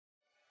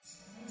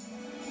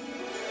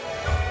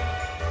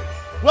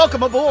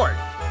Welcome aboard!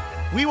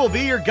 We will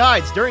be your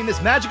guides during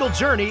this magical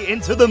journey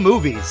into the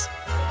movies.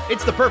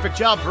 It's the perfect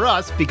job for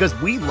us because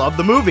we love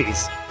the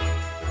movies.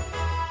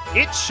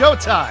 It's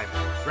showtime!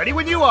 Ready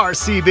when you are,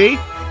 CB.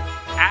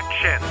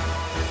 Action!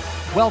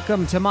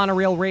 Welcome to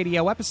Monorail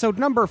Radio, episode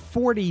number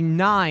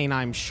 49.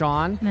 I'm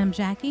Sean. And I'm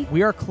Jackie.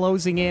 We are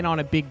closing in on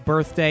a big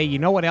birthday. You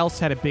know what else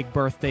had a big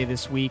birthday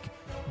this week?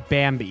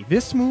 Bambi.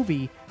 This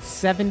movie,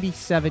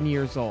 77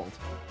 years old.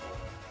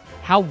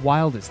 How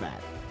wild is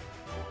that?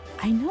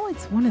 I know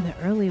it's one of the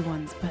early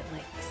ones, but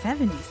like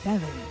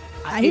 77.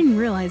 I didn't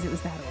realize it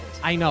was that old.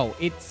 I know.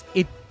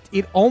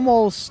 It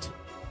almost...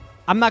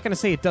 I'm not going to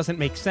say it doesn't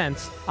make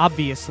sense.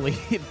 Obviously,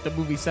 the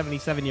movie's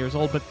 77 years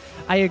old, but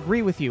I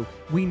agree with you.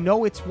 We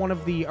know it's one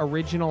of the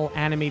original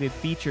animated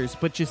features,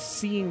 but just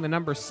seeing the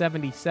number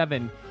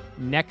 77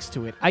 next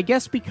to it, I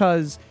guess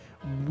because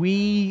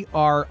we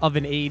are of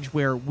an age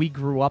where we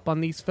grew up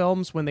on these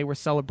films when they were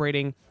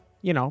celebrating,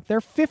 you know, their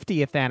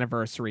 50th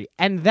anniversary,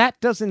 and that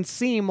doesn't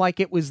seem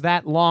like it was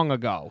that long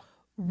ago.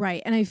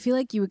 Right, and I feel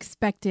like you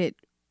expect it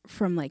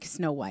from like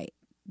Snow White.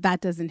 That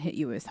doesn't hit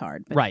you as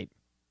hard. But Right.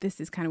 This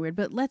is kind of weird,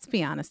 but let's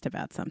be honest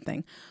about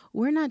something.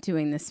 We're not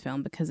doing this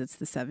film because it's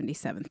the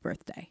 77th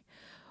birthday.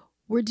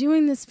 We're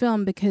doing this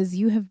film because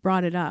you have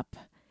brought it up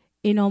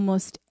in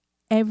almost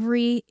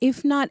every,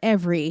 if not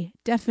every,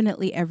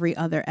 definitely every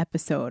other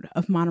episode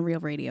of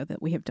Monorail Radio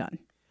that we have done.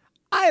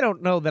 I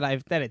don't know that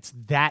it's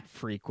that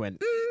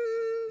frequent.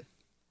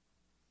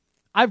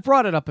 I've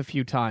brought it up a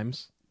few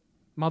times.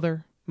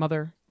 Mother.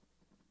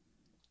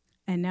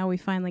 And now we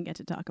finally get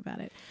to talk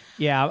about it.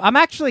 Yeah, I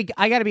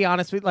got to be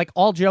honest with you, like,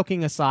 all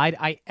joking aside,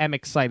 I am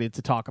excited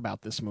to talk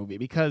about this movie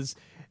because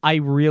I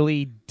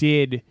really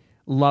did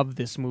love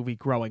this movie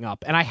growing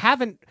up. And I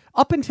haven't,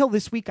 up until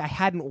this week, I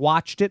hadn't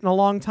watched it in a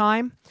long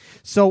time.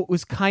 So it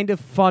was kind of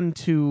fun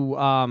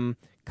to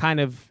kind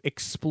of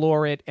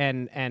explore it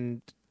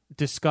and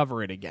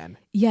discover it again.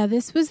 Yeah,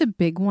 this was a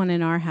big one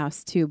in our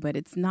house too, but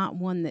it's not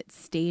one that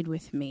stayed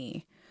with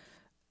me.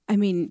 I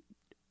mean,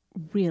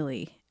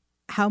 really,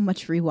 how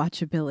much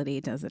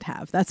rewatchability does it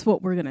have? That's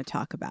what we're going to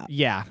talk about.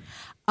 Yeah.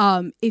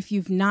 If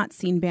you've not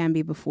seen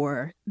Bambi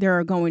before, there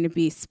are going to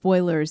be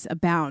spoilers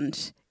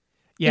abound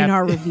in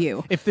our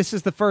review. If this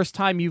is the first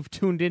time you've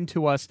tuned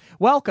into us,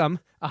 welcome.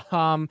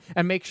 And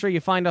make sure you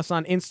find us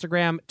on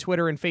Instagram,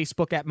 Twitter, and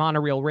Facebook at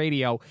Monorail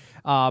Radio.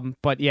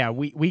 But yeah,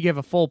 we give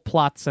a full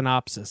plot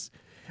synopsis.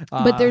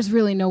 But there's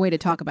really no way to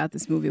talk about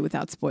this movie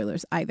without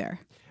spoilers either.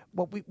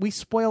 Well, we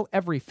spoil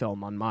every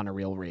film on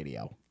Monorail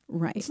Radio.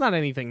 Right. It's not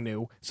anything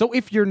new. So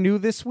if you're new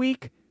this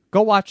week,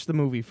 go watch the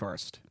movie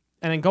first.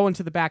 And then go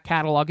into the back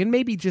catalog and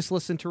maybe just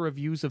listen to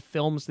reviews of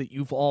films that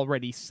you've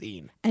already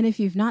seen. And if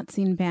you've not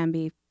seen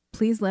Bambi,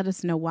 please let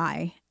us know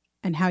why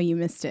and how you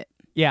missed it.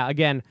 Yeah,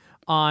 again,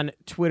 on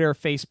Twitter,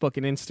 Facebook,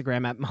 and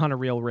Instagram at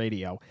Monorail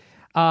Radio.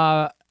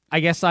 I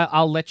guess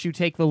I'll let you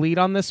take the lead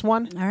on this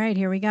one. All right,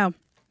 here we go.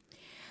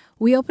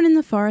 We open in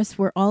the forest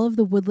where all of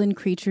the woodland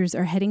creatures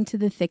are heading to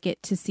the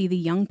thicket to see the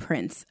young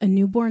prince, a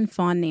newborn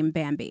fawn named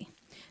Bambi.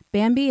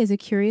 Bambi is a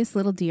curious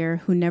little deer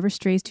who never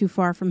strays too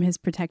far from his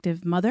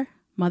protective mother?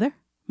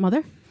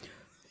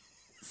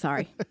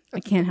 Sorry,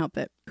 I can't help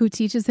it. Who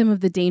teaches him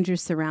of the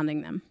dangers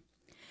surrounding them.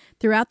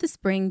 Throughout the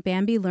spring,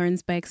 Bambi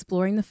learns by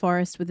exploring the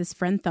forest with his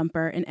friend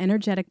Thumper, an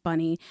energetic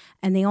bunny,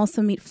 and they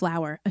also meet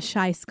Flower, a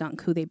shy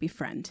skunk who they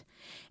befriend.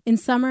 In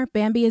summer,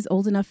 Bambi is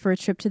old enough for a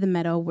trip to the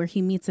meadow where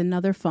he meets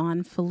another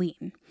fawn,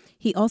 Feline.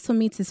 He also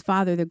meets his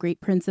father, the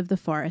great prince of the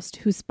forest,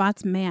 who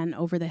spots Man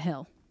over the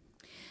hill.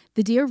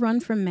 The deer run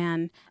from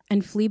Man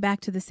and flee back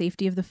to the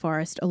safety of the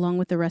forest along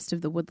with the rest of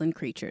the woodland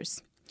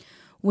creatures.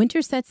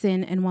 Winter sets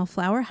in, and while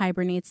Flower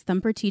hibernates,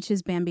 Thumper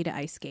teaches Bambi to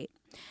ice skate.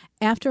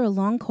 After a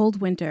long,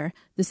 cold winter,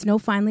 the snow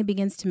finally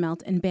begins to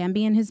melt, and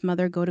Bambi and his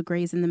mother go to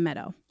graze in the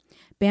meadow.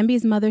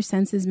 Bambi's mother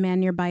senses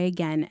Man nearby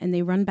again, and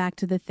they run back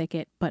to the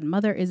thicket, but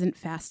Mother isn't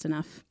fast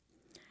enough.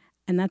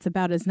 And that's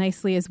about as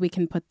nicely as we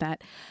can put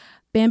that.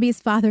 Bambi's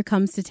father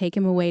comes to take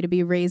him away to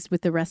be raised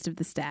with the rest of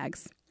the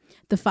stags.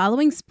 The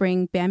following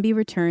spring, Bambi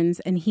returns,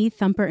 and he,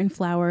 Thumper, and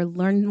Flower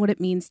learn what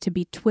it means to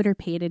be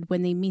Twitter-pated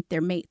when they meet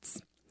their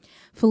mates.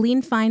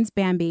 Feline finds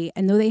Bambi,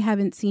 and though they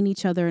haven't seen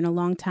each other in a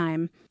long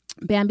time,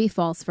 Bambi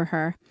falls for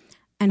her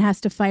and has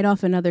to fight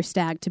off another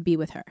stag to be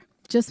with her.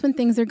 Just when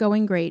things are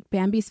going great,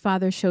 Bambi's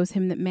father shows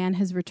him that Man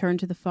has returned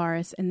to the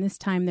forest, and this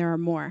time there are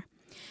more.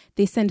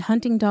 They send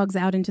hunting dogs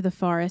out into the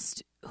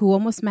forest, who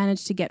almost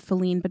manage to get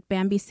Feline, but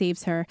Bambi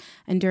saves her,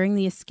 and during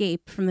the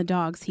escape from the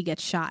dogs, he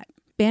gets shot.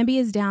 Bambi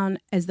is down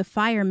as the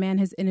fire Man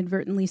has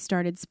inadvertently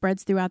started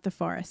spreads throughout the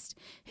forest.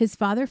 His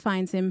father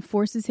finds him,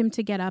 forces him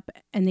to get up,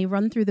 and they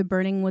run through the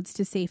burning woods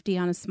to safety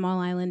on a small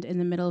island in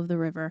the middle of the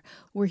river,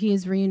 where he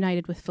is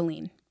reunited with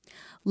Feline.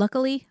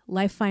 Luckily,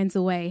 life finds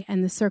a way,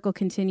 and the circle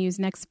continues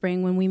next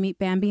spring when we meet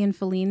Bambi and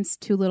Feline's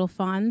two little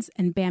fawns,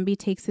 and Bambi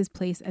takes his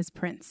place as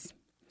prince.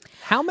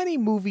 How many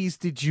movies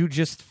did you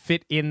just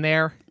fit in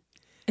there?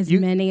 As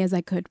many as I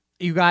could.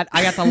 I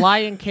got The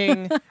Lion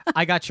King.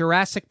 I got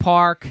Jurassic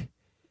Park.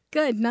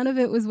 Good. None of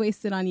it was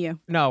wasted on you.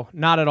 No,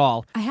 not at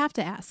all. I have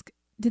to ask,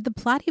 did the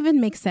plot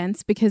even make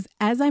sense? Because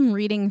as I'm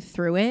reading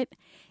through it,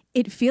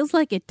 it feels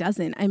like it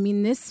doesn't. I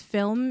mean, this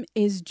film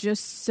is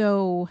just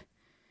so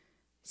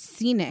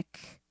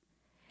scenic.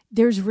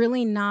 There's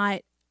really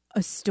not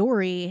a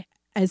story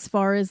as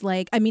far as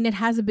like, I mean, it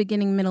has a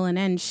beginning, middle, and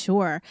end,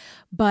 sure.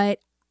 But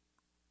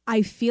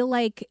I feel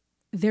like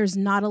there's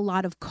not a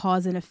lot of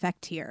cause and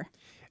effect here.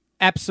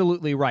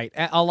 Absolutely right.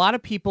 A lot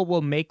of people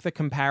will make the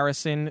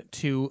comparison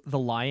to The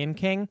Lion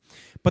King,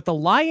 but The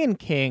Lion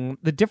King,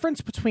 the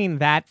difference between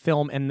that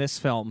film and this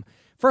film,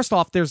 first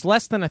off, there's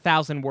less than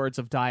 1,000 words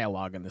of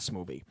dialogue in this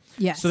movie.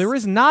 Yes. So there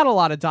is not a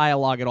lot of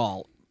dialogue at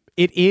all.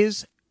 It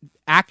is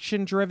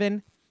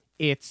action-driven.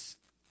 It's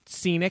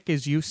scenic,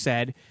 as you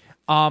said.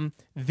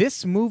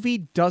 This movie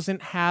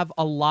doesn't have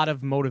a lot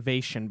of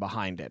motivation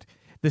behind it,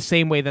 the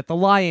same way that The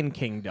Lion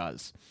King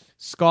does.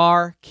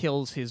 Scar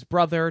kills his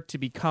brother to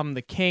become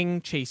the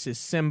king, chases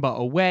Simba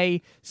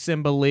away.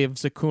 Simba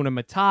lives Hakuna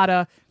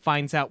Matata,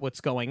 finds out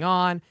what's going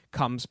on,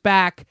 comes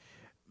back,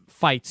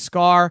 fights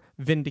Scar,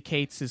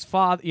 vindicates his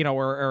father,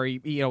 or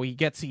he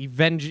gets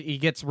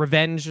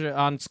revenge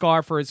on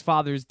Scar for his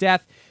father's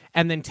death,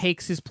 and then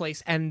takes his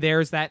place. And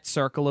there's that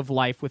circle of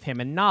life with him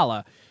and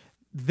Nala.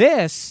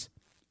 This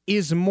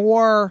is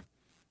more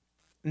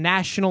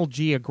National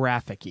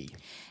Geographic-y.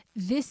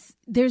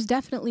 There's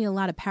definitely a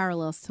lot of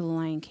parallels to The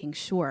Lion King,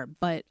 sure,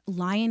 but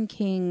Lion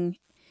King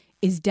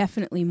is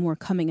definitely more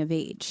coming of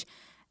age,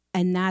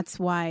 and that's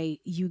why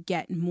you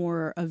get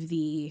more of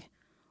the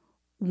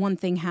one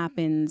thing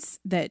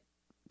happens that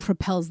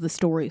propels the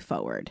story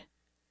forward.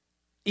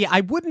 Yeah,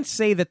 I wouldn't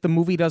say that the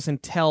movie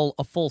doesn't tell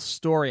a full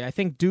story. I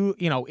think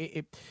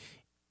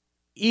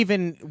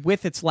even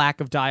with its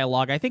lack of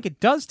dialogue, I think it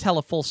does tell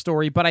a full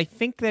story, but I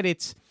think that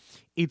it's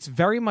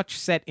very much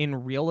set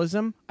in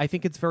realism. I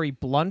think it's very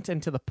blunt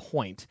and to the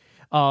point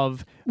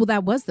of... Well,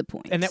 that was the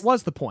point. And that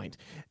was the point.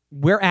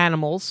 We're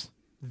animals.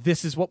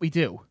 This is what we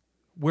do.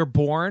 We're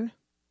born.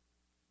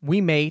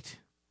 We mate.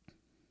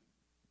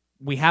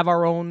 We have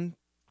our own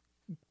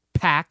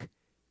pack.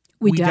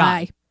 We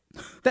die.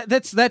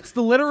 That's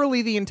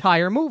literally the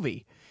entire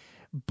movie.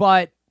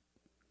 But,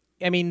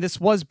 I mean, this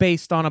was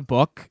based on a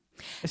book.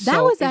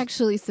 That was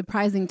actually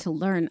surprising to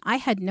learn. I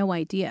had no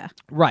idea.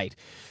 Right.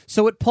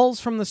 So it pulls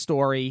from the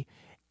story,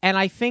 and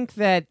I think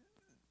that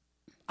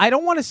I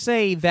don't want to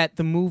say that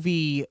the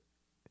movie,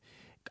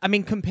 I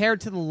mean,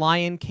 compared to The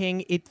Lion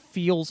King, it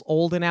feels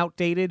old and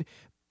outdated,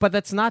 but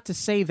that's not to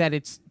say that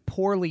it's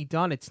poorly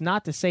done. It's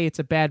not to say it's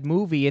a bad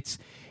movie.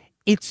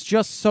 It's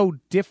just so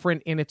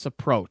different in its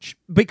approach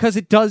because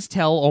it does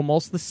tell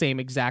almost the same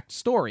exact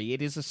story.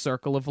 It is a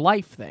circle of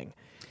life thing.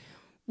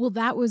 Well,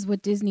 that was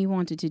what Disney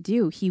wanted to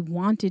do. He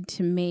wanted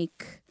to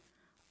make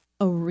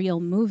a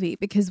real movie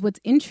because what's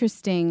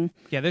interesting...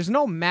 Yeah, there's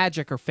no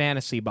magic or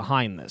fantasy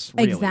behind this,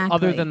 really, exactly.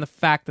 Other than the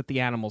fact that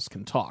the animals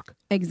can talk.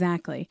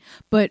 Exactly.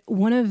 But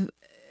one of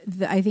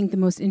I think the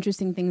most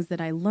interesting things that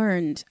I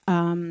learned,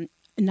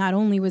 not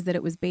only was that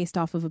it was based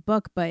off of a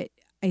book, but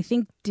I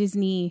think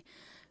Disney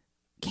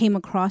came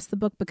across the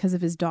book because of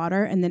his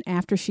daughter, and then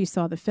after she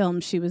saw the film,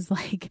 she was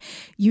like,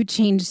 you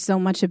changed so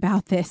much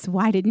about this.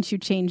 Why didn't you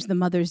change the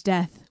mother's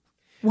death?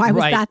 Why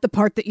was that the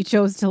part that you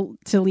chose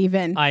to leave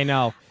in? I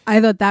know. I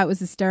thought that was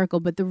hysterical.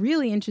 But the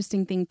really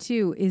interesting thing,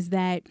 too, is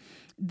that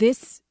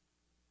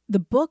the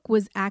book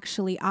was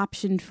actually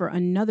optioned for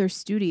another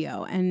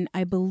studio, and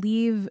I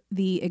believe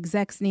the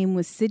exec's name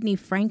was Sidney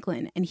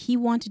Franklin, and he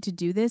wanted to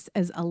do this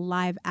as a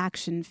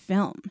live-action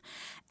film.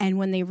 And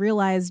when they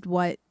realized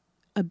what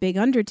a big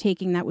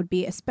undertaking that would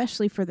be,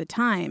 especially for the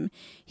time,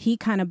 he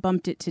kind of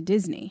bumped it to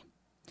Disney.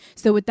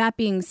 So with that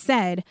being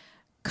said,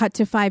 cut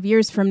to 5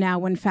 years from now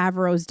when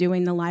Favreau's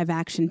doing the live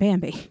action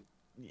Bambi.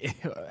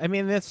 I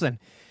mean, listen,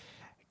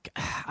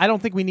 I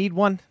don't think we need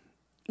one.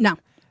 No.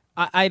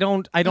 I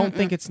don't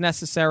think it's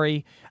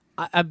necessary.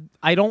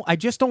 I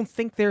just don't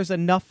think there's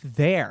enough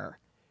there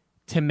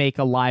to make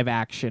a live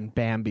action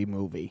Bambi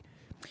movie.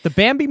 The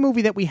Bambi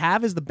movie that we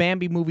have is the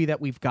Bambi movie that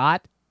we've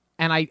got.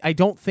 And I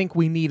don't think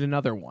we need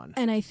another one.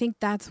 And I think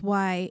that's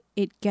why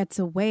it gets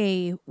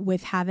away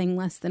with having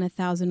less than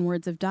 1,000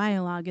 words of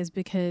dialogue is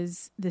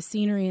because the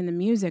scenery and the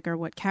music are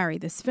what carry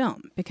this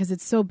film because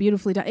it's so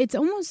beautifully done. It's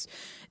almost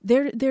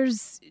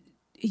there's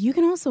you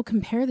can also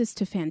compare this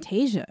to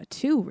Fantasia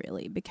too,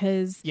 really,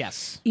 because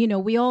yes, we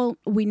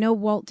know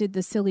Walt did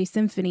the Silly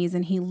Symphonies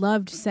and he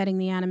loved setting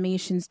the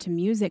animations to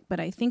music,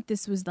 but I think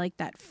this was like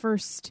that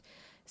first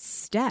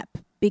step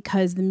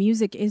because the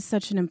music is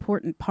such an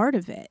important part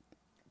of it.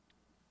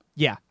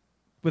 Yeah,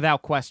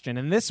 without question.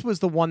 And this was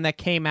the one that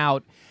came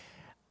out,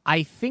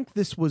 I think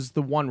this was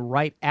the one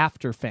right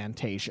after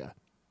Fantasia.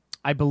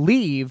 I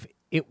believe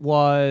it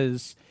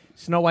was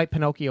Snow White,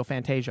 Pinocchio,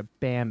 Fantasia,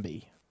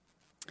 Bambi.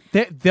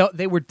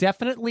 They were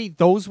definitely,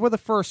 those were the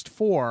first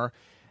four.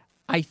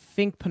 I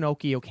think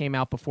Pinocchio came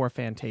out before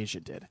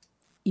Fantasia did.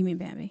 You mean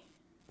Bambi?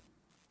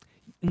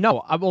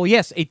 No, well,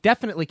 yes, it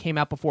definitely came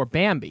out before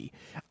Bambi.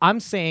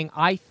 I'm saying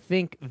I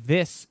think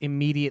this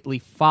immediately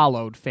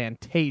followed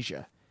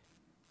Fantasia.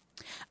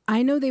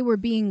 I know they were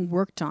being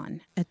worked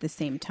on at the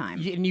same time.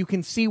 And you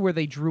can see where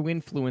they drew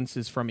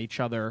influences from each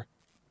other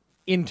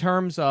in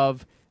terms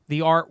of the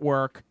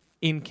artwork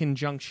in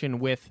conjunction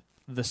with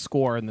the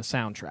score and the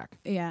soundtrack.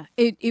 Yeah,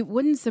 it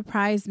wouldn't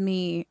surprise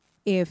me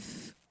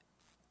if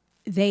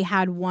they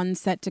had one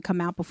set to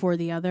come out before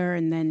the other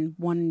and then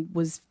one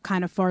was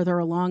kind of farther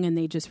along and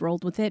they just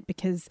rolled with it,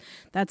 because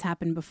that's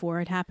happened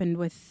before. It happened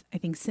with, I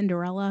think,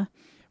 Cinderella.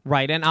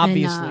 Right, and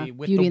obviously and,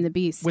 with Beauty and the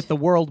Beast. With the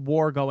World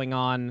War going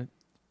on,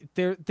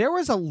 there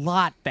was a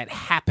lot that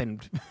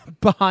happened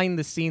behind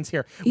the scenes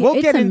here.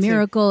 It's a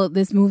miracle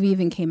this movie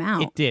even came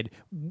out. It did.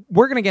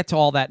 We're going to get to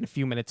all that in a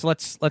few minutes.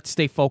 Let's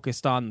stay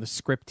focused on the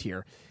script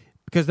here,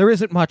 because there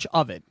isn't much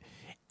of it.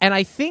 And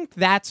I think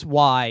that's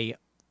why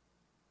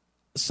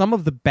some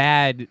of the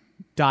bad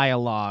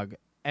dialogue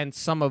and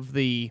some of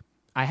the,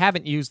 I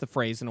haven't used the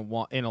phrase in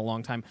a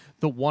long time,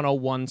 the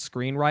 101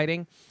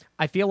 screenwriting,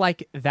 I feel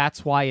like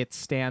that's why it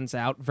stands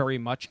out very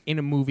much in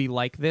a movie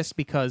like this,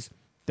 because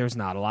there's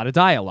not a lot of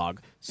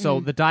dialogue. So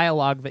the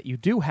dialogue that you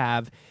do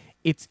have,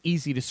 it's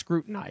easy to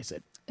scrutinize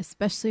it.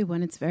 Especially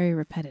when it's very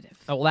repetitive.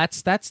 Oh, well,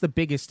 that's the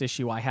biggest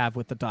issue I have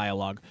with the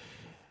dialogue.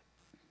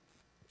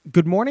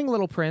 Good morning,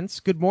 little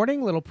prince. Good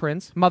morning, little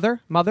prince.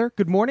 Mother.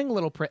 Good morning,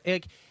 little prince.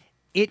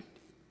 It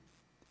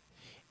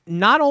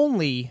not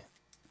only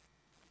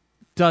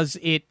does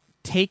it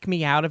take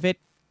me out of it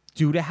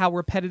due to how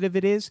repetitive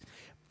it is,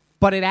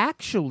 but it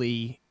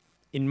actually,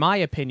 in my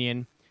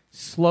opinion,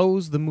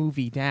 slows the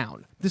movie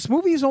down. This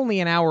movie is only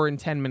an hour and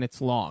 10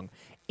 minutes long.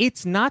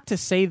 It's not to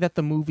say that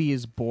the movie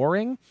is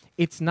boring.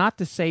 It's not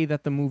to say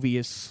that the movie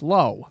is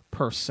slow,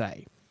 per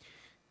se.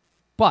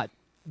 But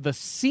the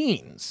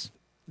scenes,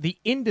 the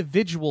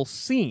individual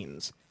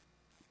scenes,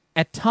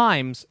 at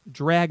times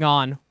drag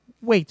on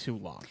way too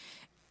long.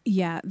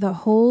 Yeah, the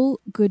whole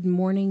Good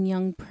Morning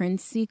Young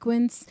Prince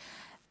sequence,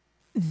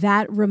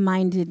 that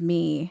reminded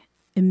me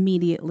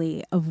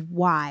immediately of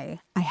why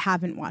I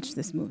haven't watched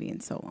this movie in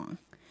so long.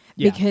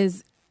 Yeah.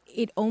 Because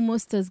it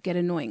almost does get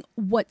annoying.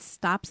 What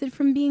stops it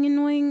from being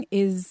annoying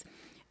is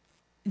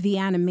the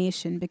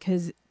animation,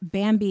 because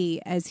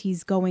Bambi, as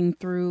he's going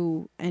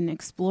through and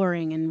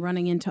exploring and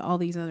running into all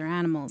these other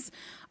animals,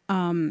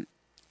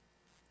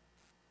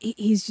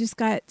 he's just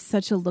got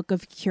such a look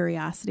of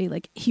curiosity.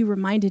 Like, he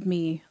reminded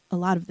me a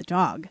lot of the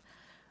dog.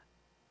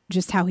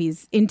 Just how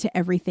he's into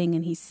everything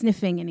and he's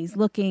sniffing and he's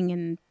looking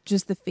and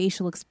just the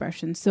facial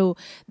expression. So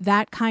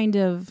that kind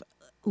of,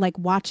 like,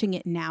 watching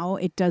it now,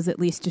 it does at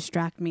least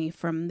distract me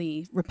from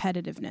the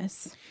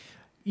repetitiveness.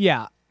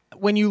 Yeah.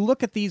 When you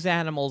look at these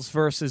animals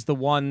versus the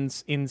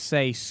ones in,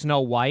 say, Snow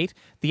White,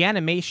 the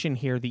animation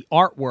here, the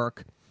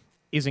artwork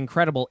is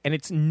incredible, and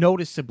it's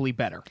noticeably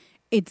better.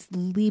 It's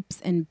leaps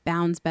and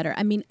bounds better.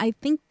 I mean, I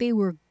think they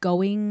were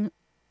going,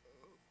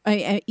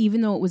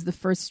 even though it was the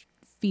first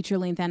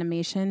feature-length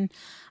animation,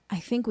 I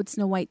think with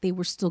Snow White, they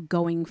were still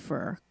going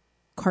for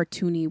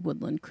cartoony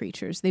woodland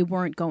creatures. They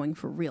weren't going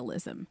for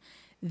realism.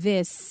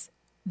 This,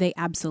 they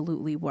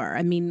absolutely were.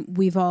 I mean,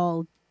 we've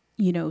all,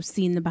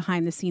 seen the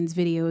behind-the-scenes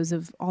videos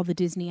of all the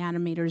Disney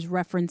animators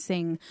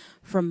referencing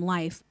From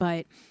Life,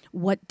 but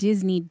what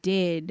Disney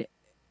did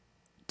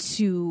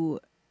to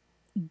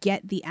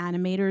get the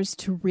animators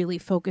to really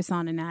focus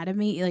on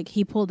anatomy, like,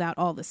 he pulled out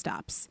all the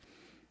stops.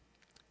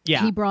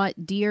 Yeah. He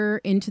brought deer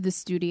into the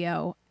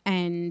studio,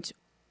 and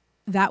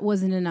that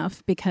wasn't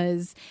enough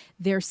because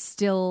they're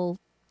still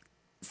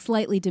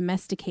slightly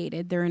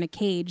domesticated. They're in a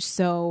cage.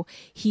 So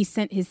he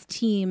sent his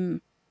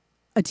team,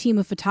 a team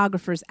of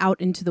photographers, out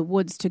into the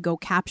woods to go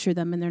capture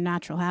them in their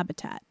natural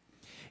habitat.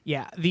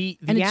 Yeah. The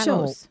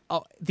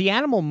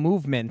animal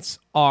movements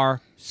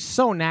are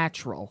so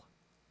natural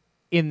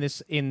in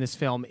this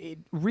film. It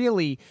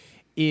really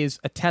is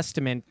a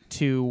testament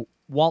to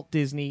Walt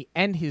Disney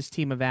and his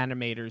team of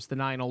animators, the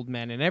 9 Old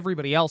Men, and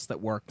everybody else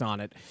that worked on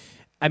it.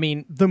 I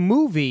mean, the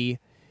movie,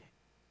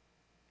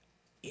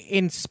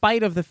 in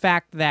spite of the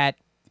fact that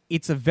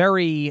it's a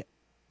very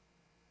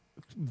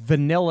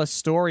vanilla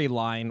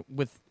storyline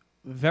with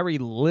very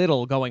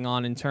little going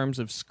on in terms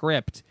of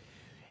script,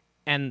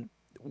 and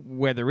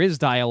where there is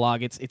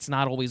dialogue, it's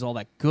not always all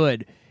that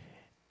good.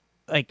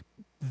 Like,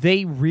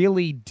 they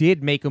really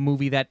did make a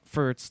movie that,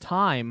 for its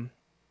time,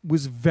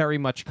 was very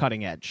much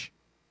cutting edge.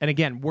 And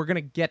again, we're going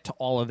to get to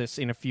all of this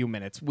in a few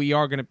minutes.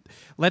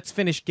 Let's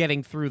finish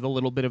getting through the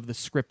little bit of the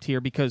script here,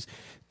 because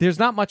there's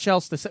not much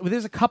else to say.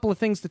 There's a couple of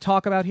things to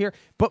talk about here,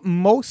 but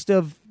most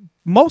of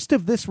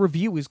this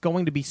review is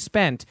going to be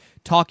spent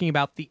talking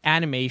about the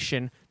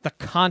animation, the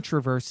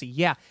controversy.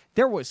 Yeah,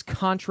 there was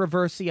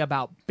controversy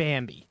about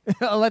Bambi.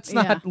 Let's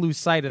not lose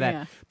sight of that.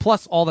 Yeah.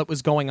 Plus all that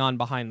was going on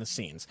behind the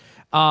scenes.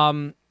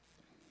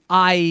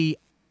 I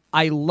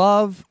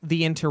love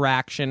the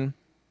interaction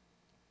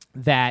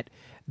that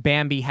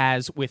Bambi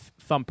has with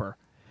Thumper.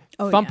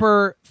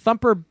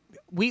 Thumper,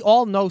 we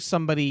all know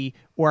somebody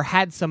or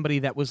had somebody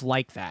that was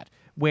like that,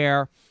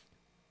 where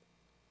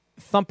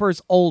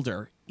Thumper's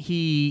older.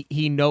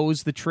 He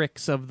knows the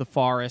tricks of the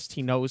forest.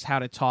 He knows how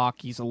to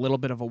talk. He's a little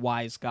bit of a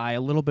wise guy,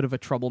 a little bit of a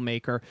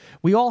troublemaker.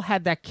 We all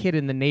had that kid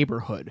in the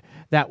neighborhood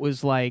that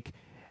was like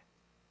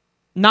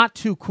not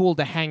too cool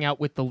to hang out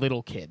with the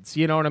little kids.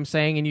 You know what I'm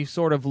saying? And you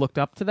sort of looked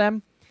up to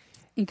them.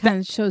 It kind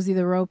of shows you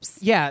the ropes.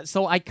 Yeah,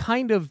 so I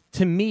kind of,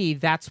 to me,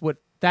 that's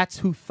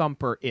who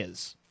Thumper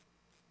is.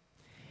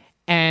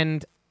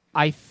 And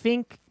I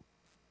think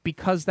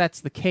because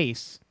that's the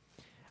case,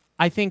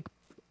 I think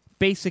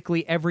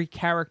basically every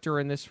character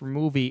in this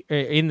movie,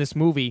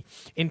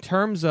 in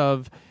terms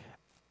of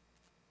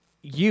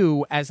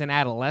you as an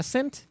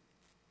adolescent,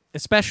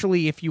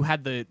 especially if you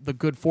had the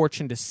good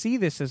fortune to see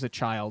this as a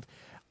child,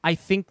 I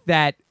think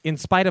that in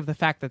spite of the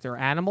fact that they're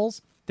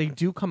animals, they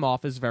do come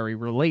off as very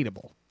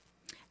relatable.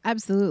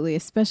 Absolutely.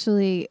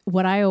 Especially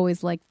what I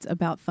always liked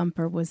about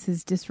Thumper was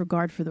his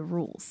disregard for the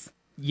rules.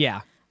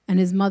 Yeah. And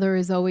his mother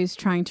is always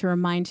trying to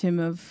remind him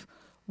of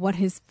what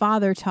his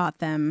father taught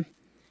them.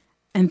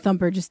 And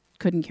Thumper just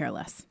couldn't care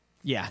less.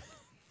 Yeah.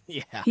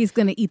 Yeah. He's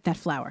going to eat that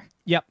flower.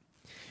 Yep.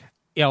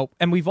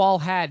 And we've all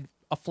had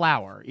a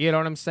flower. You know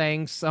what I'm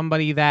saying?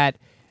 Somebody that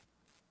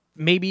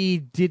maybe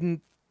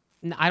didn't,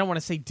 I don't want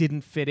to say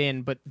didn't fit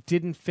in, but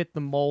didn't fit the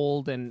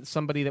mold, and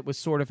somebody that was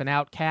sort of an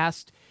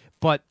outcast,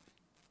 but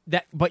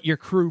your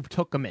crew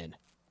took him in.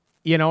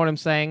 You know what I'm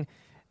saying?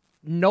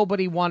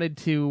 Nobody wanted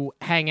to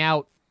hang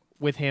out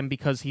with him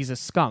because he's a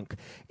skunk.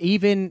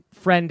 Even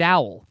Friend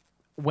Owl,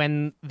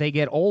 when they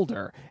get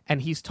older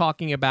and he's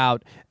talking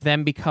about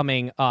them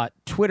becoming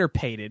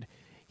Twitter-pated,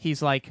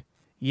 he's like,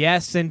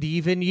 yes, and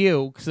even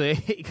you,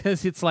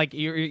 because it's like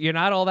you're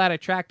not all that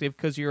attractive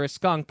because you're a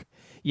skunk.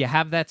 You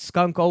have that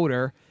skunk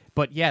odor,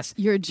 but yes,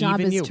 your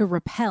job is you. to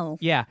repel.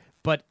 Yeah,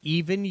 but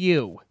even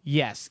you,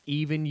 yes,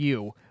 even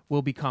you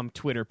will become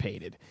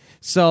Twitter-pated.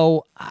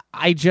 So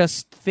I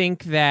just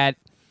think that,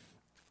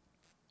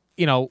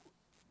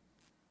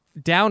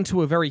 down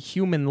to a very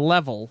human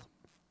level,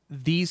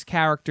 these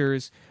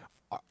characters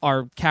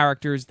are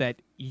characters that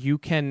you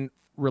can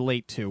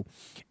relate to.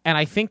 And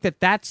I think that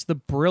that's the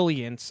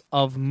brilliance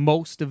of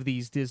most of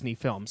these Disney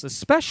films,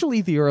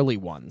 especially the early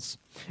ones,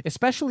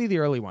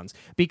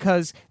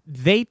 because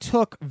they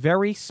took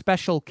very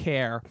special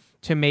care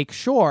to make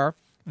sure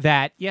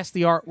that, yes,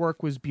 the artwork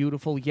was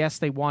beautiful. Yes,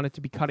 they wanted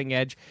to be cutting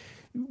edge.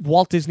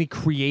 Walt Disney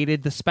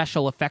created the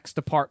special effects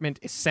department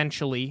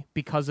essentially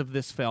because of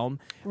this film.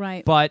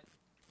 Right. But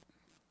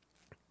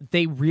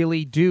they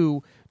really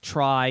do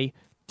try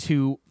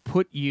to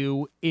put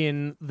you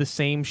in the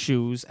same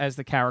shoes as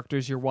the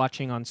characters you're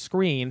watching on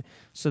screen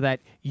so that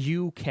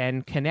you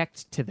can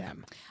connect to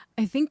them.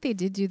 I think they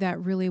did do that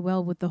really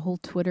well with the whole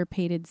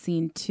Twitter-pated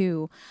scene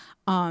too.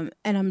 And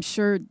I'm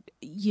sure,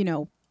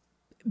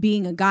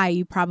 being a guy,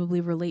 you probably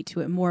relate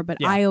to it more,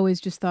 but I always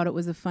just thought it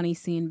was a funny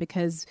scene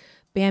because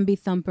Bambi,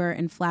 Thumper,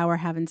 and Flower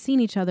haven't seen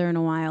each other in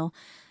a while.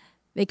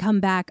 They come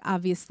back,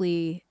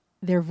 obviously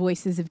their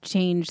voices have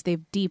changed,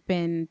 they've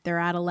deepened, they're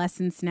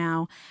adolescents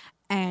now,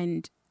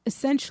 and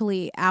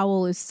essentially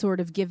Owl is sort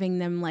of giving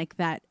them like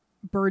that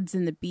birds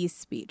and the bees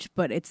speech,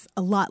 but it's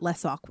a lot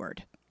less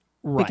awkward.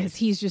 Right. Because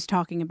he's just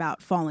talking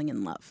about falling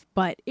in love.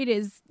 But it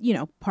is,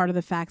 part of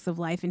the facts of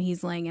life, and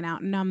he's laying it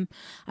out. And I'm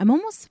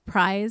almost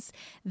surprised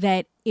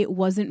that it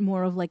wasn't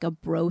more of like a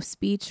bro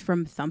speech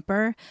from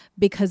Thumper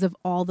because of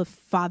all the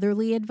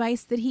fatherly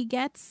advice that he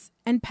gets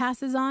and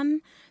passes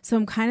on. So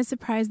I'm kind of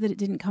surprised that it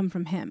didn't come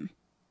from him.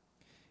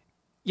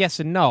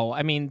 Yes and no.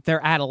 I mean, they're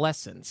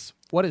adolescents.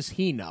 What does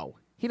he know?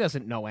 He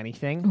doesn't know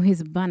anything. Oh,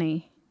 he's a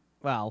bunny.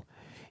 Well,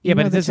 yeah,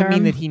 but it doesn't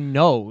mean that he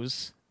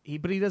knows.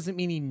 But he doesn't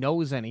mean he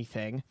knows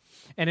anything.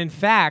 And in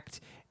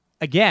fact,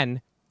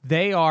 again,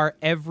 they are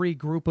every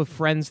group of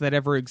friends that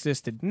ever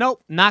existed.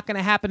 Nope, not going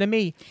to happen to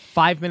me.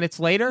 5 minutes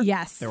later,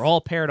 yes, they're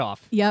all paired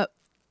off. Yep.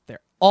 They're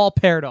all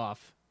paired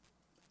off.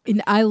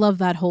 And I love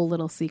that whole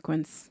little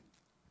sequence.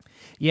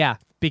 Yeah,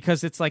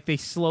 because it's like they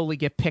slowly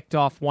get picked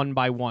off one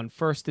by one.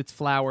 First it's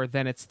Flower,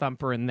 then it's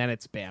Thumper, and then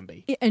it's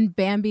Bambi. And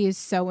Bambi is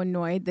so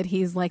annoyed that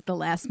he's like the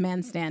last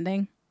man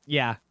standing.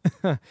 Yeah,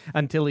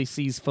 until he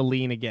sees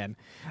Feline again.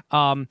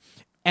 And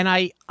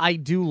I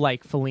do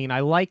like Feline. I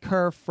like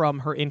her from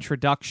her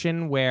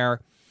introduction where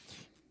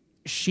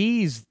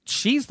she's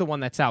the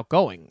one that's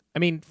outgoing. I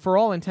mean, for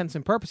all intents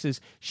and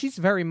purposes, she's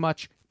very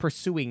much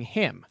pursuing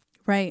him.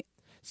 Right.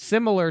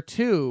 Similar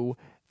to,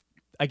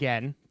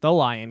 again, The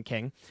Lion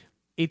King,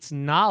 it's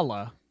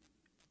Nala,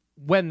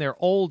 when they're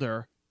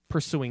older,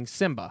 pursuing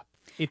Simba.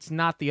 It's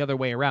not the other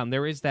way around.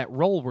 There is that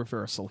role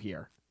reversal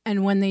here.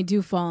 And when they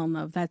do fall in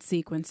love, that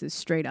sequence is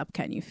straight up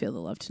Can You Feel the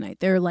Love Tonight?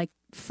 They're like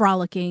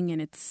frolicking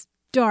and it's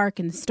dark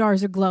and the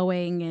stars are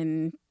glowing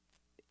and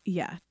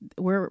yeah,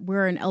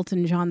 we're an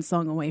Elton John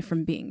song away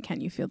from being Can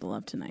You Feel the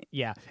Love Tonight?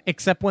 Yeah,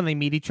 except when they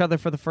meet each other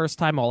for the first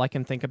time, all I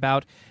can think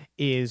about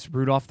is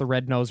Rudolph the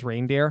Red-Nosed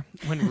Reindeer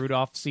when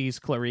Rudolph sees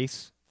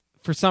Clarice.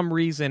 For some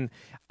reason,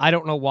 I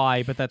don't know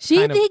why, but that's she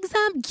kind of... thinks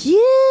I'm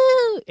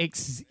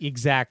cute!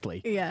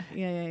 Exactly.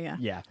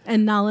 Yeah.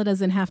 And Nala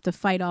doesn't have to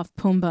fight off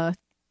Pumbaa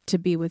to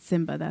be with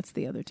Simba. That's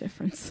the other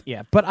difference.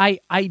 Yeah, but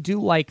I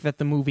do like that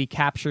the movie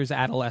captures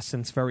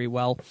adolescence very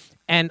well,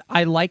 and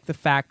I like the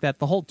fact that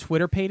the whole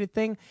Twitter-pated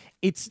thing,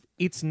 it's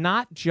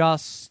not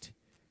just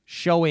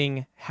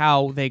showing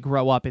how they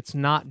grow up, it's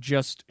not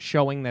just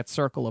showing that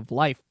circle of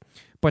life,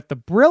 but the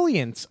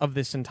brilliance of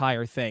this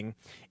entire thing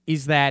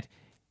is that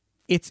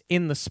it's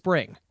in the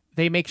spring.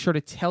 they make sure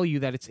to tell you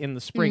that it's in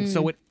the spring.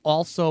 So it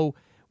also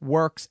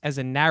works as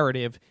a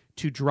narrative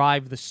to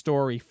drive the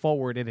story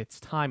forward in its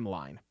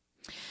timeline.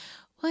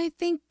 Well, I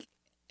think,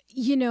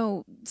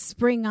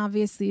 spring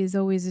obviously is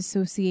always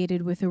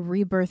associated with a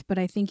rebirth, but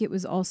I think it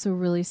was also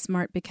really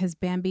smart because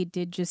Bambi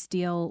did just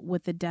deal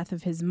with the death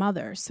of his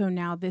mother. So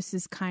now this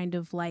is kind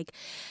of like,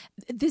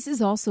 this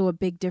is also a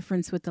big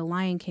difference with The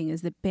Lion King,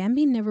 is that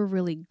Bambi never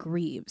really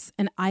grieves.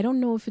 And I don't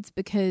know if it's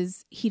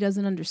because he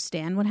doesn't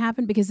understand what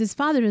happened, because his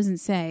father doesn't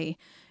say,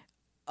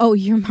 oh,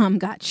 your mom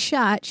got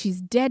shot, she's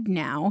dead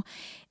now.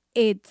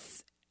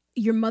 It's,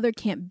 your mother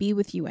can't be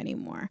with you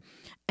anymore.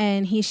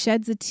 And he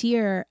sheds a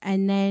tear,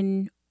 and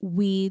then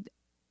we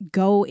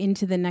go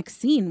into the next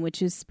scene,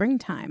 which is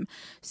springtime.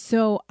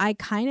 So I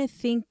kind of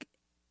think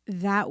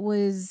that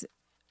was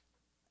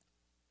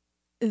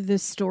the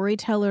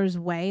storyteller's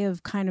way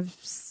of kind of,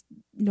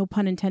 no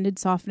pun intended,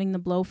 softening the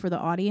blow for the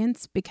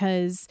audience,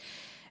 because,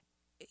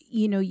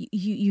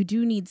 you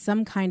do need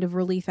some kind of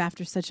relief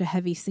after such a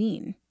heavy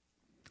scene.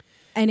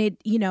 And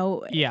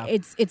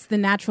it's the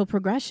natural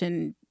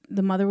progression.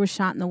 The mother was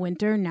shot in the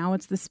winter. Now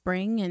it's the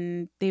spring,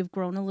 and they've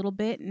grown a little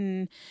bit.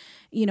 And,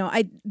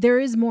 there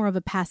is more of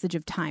a passage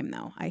of time,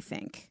 though, I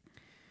think.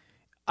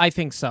 I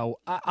think so.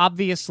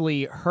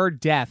 Obviously, her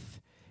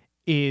death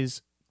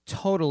is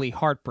totally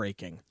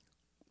heartbreaking.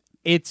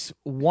 It's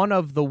one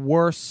of the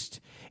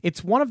worst.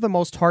 It's one of the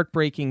most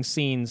heartbreaking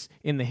scenes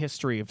in the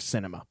history of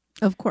cinema.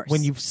 Of course.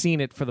 When you've seen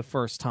it for the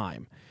first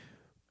time.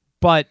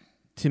 But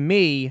to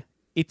me,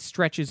 it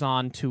stretches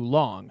on too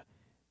long.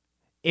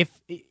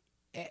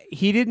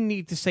 He didn't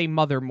need to say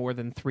mother more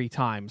than 3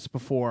 times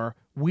before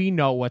we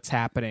know what's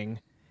happening.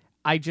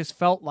 I just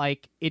felt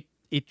like it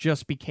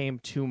just became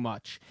too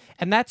much.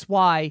 And that's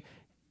why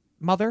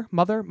mother,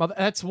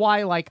 that's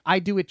why, like, I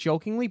do it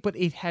jokingly, but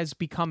it has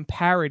become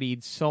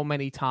parodied so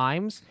many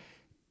times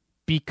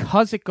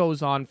because it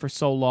goes on for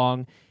so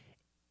long.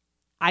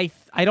 I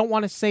don't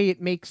want to say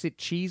it makes it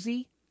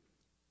cheesy,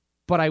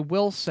 but I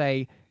will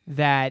say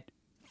that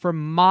for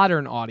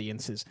modern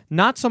audiences,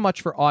 not so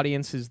much for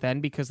audiences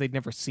then because they'd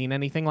never seen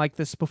anything like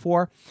this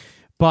before,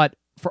 but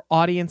for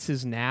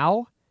audiences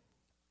now,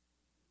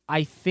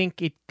 I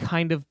think it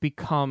kind of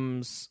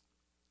becomes,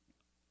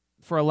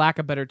 for a lack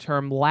of a better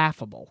term,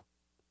 laughable.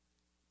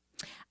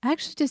 I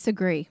actually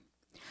disagree.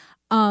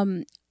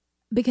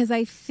 Because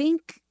I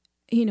think,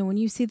 when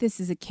you see this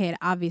as a kid,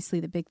 obviously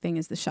the big thing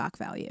is the shock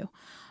value.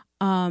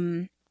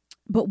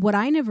 But what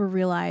I never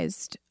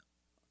realized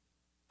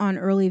on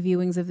early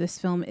viewings of this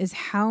film is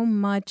how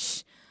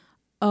much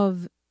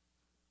of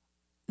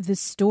the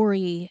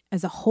story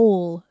as a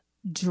whole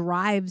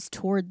drives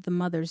toward the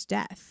mother's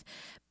death.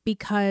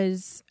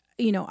 Because,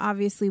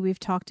 obviously we've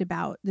talked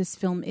about this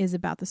film is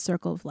about the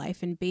circle of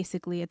life, and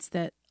basically it's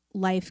that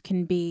life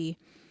can be,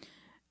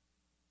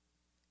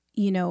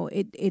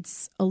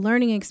 it's a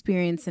learning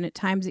experience, and at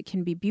times it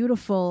can be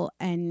beautiful,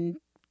 and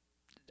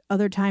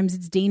other times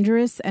it's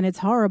dangerous and it's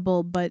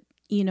horrible, but,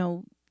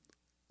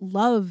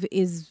 love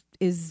is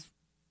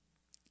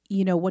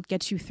what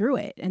gets you through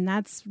it. And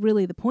that's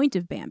really the point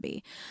of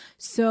Bambi.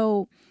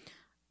 So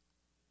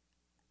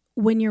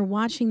when you're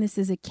watching this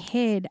as a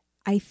kid,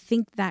 I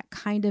think that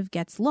kind of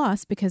gets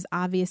lost because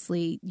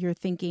obviously you're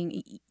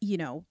thinking,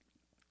 you're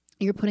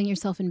putting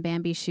yourself in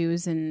Bambi's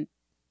shoes, and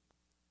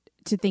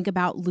to think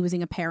about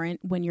losing a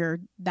parent when you're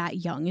that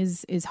young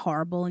is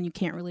horrible, and you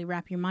can't really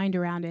wrap your mind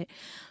around it.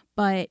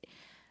 But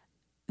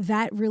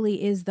that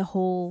really is the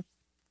whole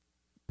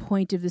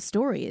point of the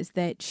story, is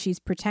that she's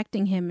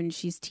protecting him and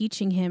she's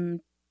teaching him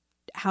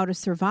how to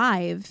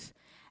survive,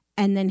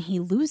 and then he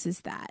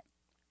loses that.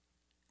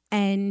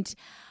 And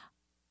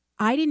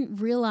I didn't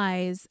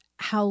realize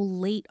how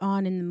late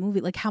on in the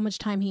movie, like how much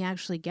time he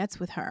actually gets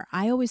with her.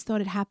 I always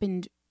thought it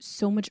happened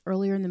so much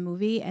earlier in the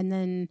movie, and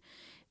then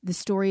the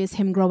story is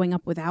him growing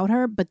up without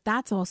her. But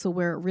that's also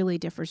where it really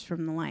differs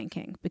from The Lion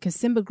King, because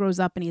Simba grows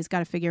up and he's got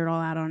to figure it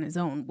all out on his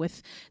own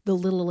with the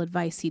little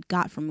advice he'd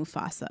got from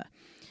Mufasa.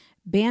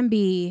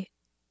 Bambi,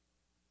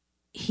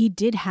 he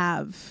did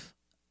have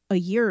a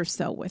year or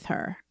so with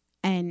her,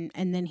 and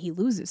then he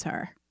loses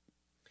her.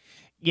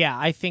 Yeah,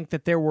 I think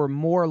that there were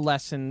more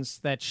lessons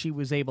that she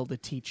was able to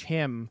teach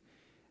him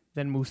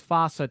than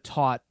Mufasa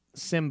taught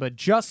Simba,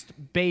 just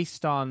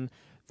based on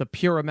the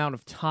pure amount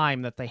of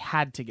time that they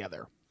had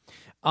together.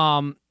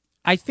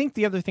 I think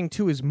the other thing,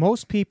 too, is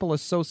most people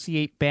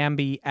associate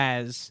Bambi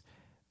as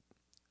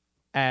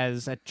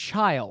a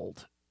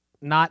child,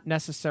 not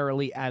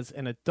necessarily as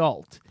an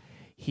adult.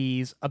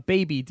 He's a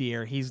baby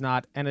deer. He's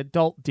not an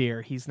adult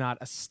deer. He's not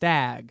a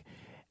stag.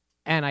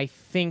 And I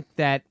think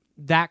that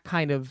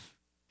kind of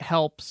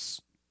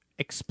helps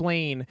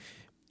explain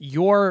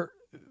your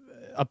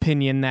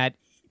opinion that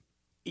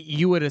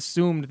you had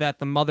assumed that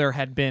the mother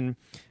had been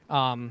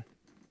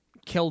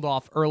killed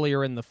off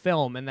earlier in the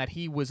film, and that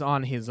he was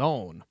on his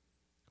own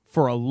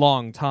for a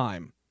long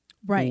time.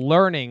 Right.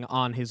 Learning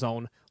on his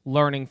own,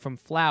 learning from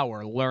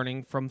Flower,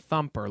 learning from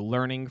Thumper,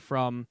 learning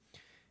from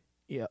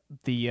the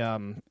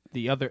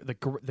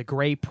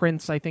Gray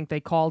Prince, I think they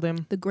called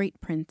him. The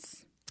Great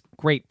Prince.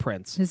 Great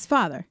Prince. His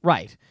father.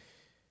 Right.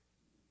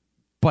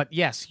 But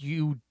yes,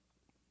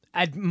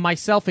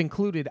 myself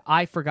included,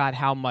 I forgot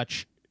how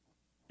much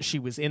she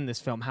was in this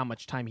film, how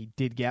much time he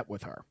did get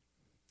with her.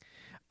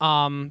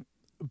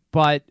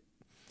 But,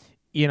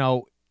 you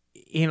know,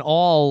 in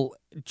all,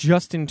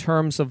 just in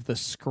terms of the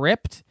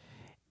script,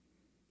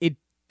 it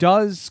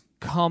does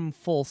come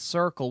full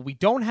circle. We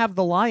don't have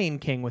The Lion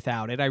King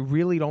without it. I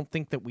really don't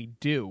think that we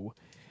do.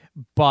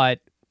 But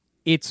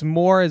it's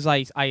more, as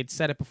I had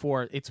said it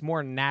before, it's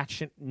more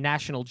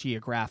National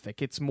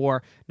Geographic. It's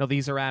more, no,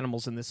 these are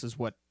animals, and this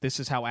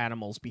is how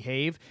animals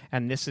behave,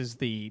 and this is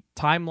the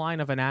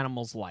timeline of an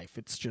animal's life.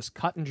 It's just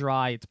cut and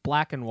dry. It's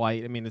black and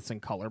white. I mean, it's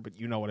in color, but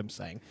you know what I'm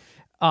saying.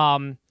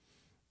 And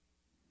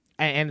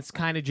it's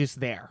kind of just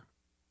there.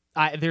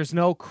 There's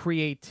no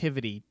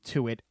creativity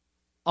to it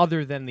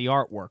other than the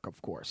artwork,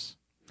 of course.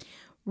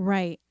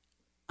 Right.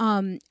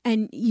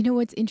 And you know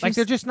what's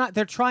interesting? Like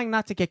they're trying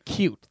not to get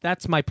cute.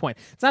 That's my point.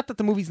 It's not that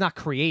the movie's not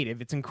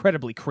creative. It's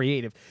incredibly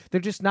creative.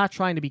 They're just not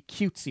trying to be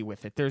cutesy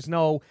with it. There's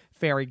no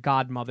fairy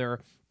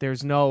godmother.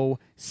 There's no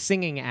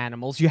singing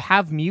animals. You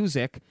have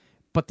music,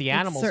 but the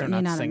animals are not singing.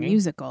 It's certainly not a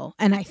musical.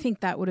 And I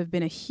think that would have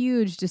been a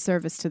huge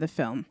disservice to the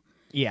film.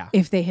 Yeah.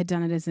 If they had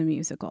done it as a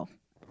musical.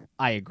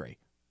 I agree.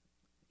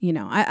 You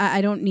know, I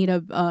don't need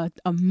a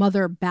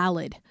mother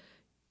ballad.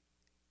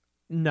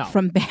 No.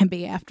 From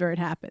Bambi after it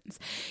happens.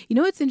 You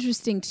know what's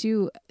interesting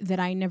too that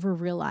I never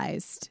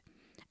realized,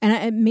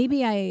 and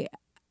maybe I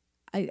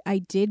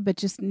did, but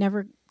just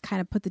never kind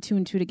of put the two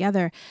and two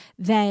together,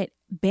 that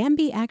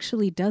Bambi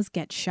actually does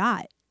get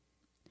shot.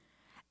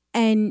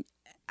 And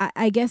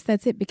I guess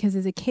that's it, because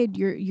as a kid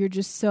you're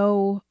just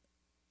so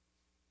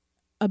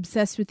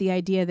obsessed with the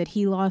idea that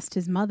he lost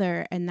his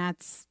mother, and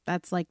that's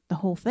like the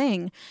whole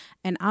thing.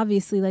 And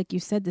obviously, like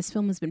you said, this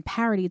film has been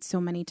parodied so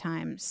many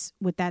times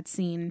with that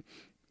scene.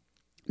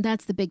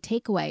 That's the big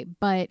takeaway.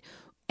 But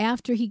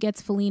after he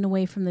gets Feline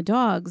away from the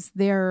dogs,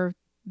 they're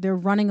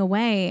running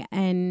away,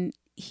 and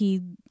he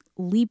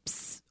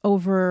leaps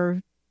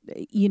over,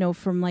 you know,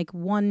 from like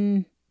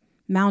one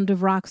mound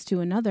of rocks to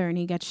another, and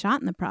he gets shot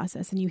in the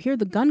process. And you hear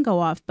the gun go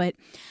off, but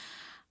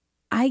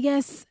I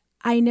guess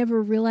I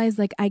never realized,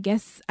 like, I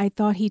guess I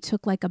thought he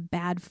took like a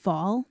bad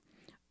fall.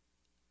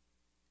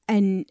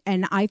 And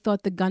I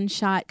thought the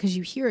gunshot, because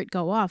you hear it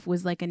go off,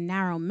 was like a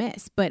narrow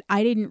miss. But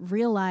I didn't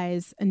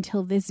realize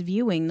until this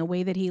viewing, the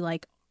way that he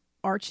like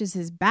arches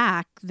his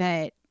back,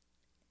 that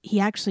he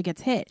actually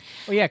gets hit.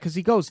 Oh yeah, because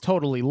he goes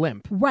totally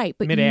limp. Right,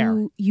 but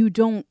midair. You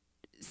don't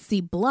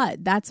see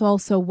blood. That's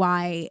also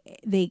why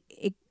I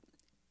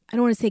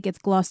don't want to say it gets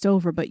glossed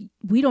over, but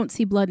we don't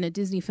see blood in a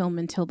Disney film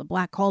until The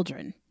Black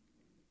Cauldron.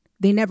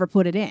 They never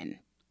put it in.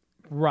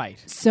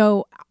 Right.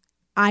 So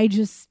I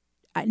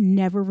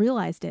never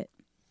realized it.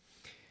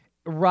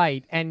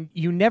 Right, and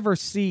you never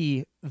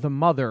see the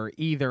mother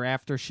either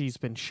after she's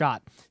been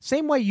shot.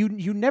 Same way you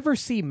never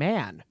see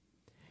Man.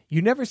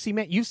 You never see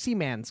Man. You see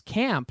Man's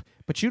camp,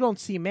 but you don't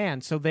see Man.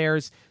 So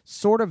there's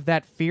sort of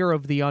that fear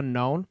of the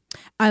unknown.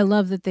 I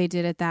love that they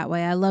did it that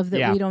way. I love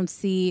that we don't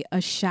see a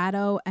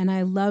shadow, and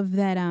I love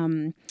that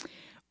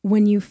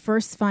when you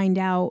first find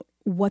out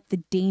what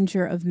the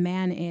danger of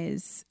Man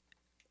is,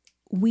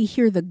 we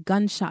hear the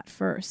gunshot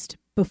first.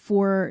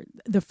 Before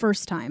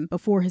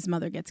his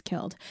mother gets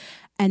killed.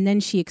 And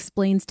then she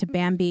explains to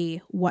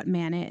Bambi what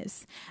Man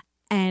is.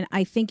 And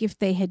I think if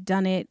they had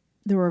done it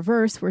the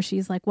reverse, where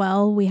she's like,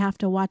 well, we have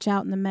to watch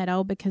out in the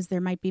meadow because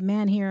there might be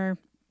Man here.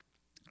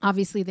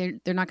 Obviously,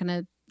 they're not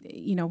going to,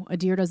 you know, a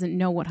deer doesn't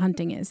know what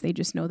hunting is. They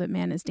just know that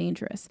Man is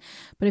dangerous.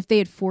 But if they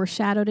had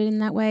foreshadowed it in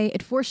that way,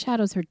 it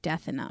foreshadows her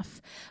death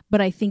enough. But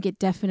I think it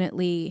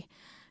definitely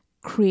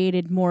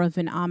created more of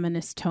an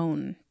ominous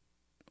tone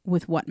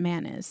with what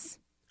Man is.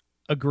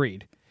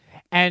 Agreed.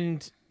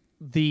 And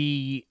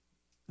the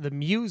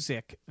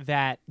music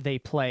that they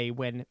play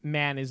when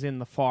Man is in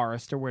the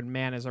forest or when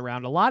Man is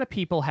around, a lot of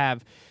people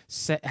have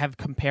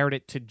compared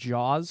it to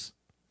Jaws.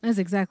 That's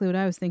exactly what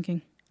I was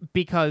thinking.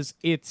 Because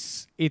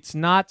it's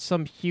not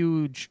some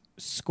huge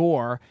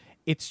score.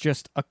 It's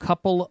just a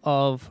couple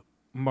of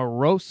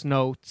morose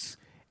notes,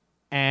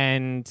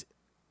 and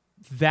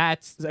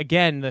that's,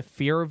 again, the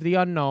fear of the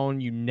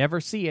unknown. You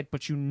never see it,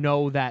 but you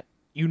know that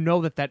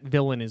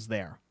villain is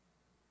there.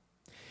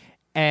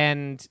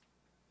 And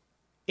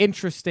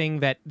interesting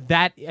that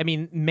I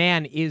mean,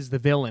 Man is the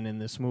villain in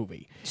this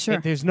movie. Sure.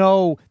 There's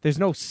no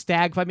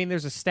stag. I mean,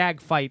 there's a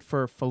stag fight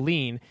for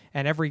Feline,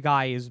 and every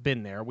guy has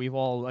been there. We've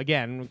all,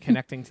 again,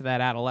 connecting to that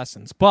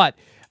adolescence. But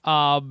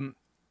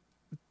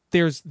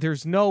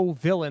there's no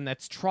villain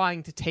that's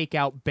trying to take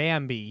out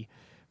Bambi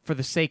for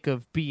the sake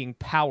of being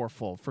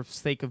powerful, for the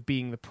sake of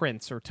being the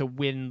prince, or to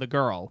win the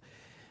girl.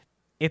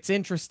 It's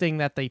interesting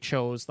that they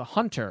chose the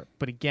hunter,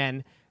 but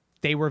again,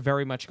 they were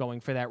very much going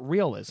for that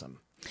realism.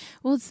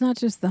 Well, it's not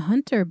just the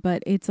hunter,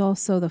 but it's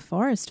also the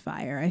forest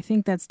fire. I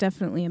think that's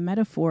definitely a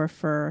metaphor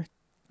for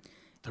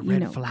the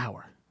red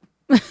flower.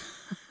 I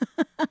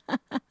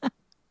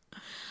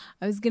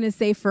was going to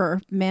say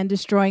for Man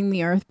destroying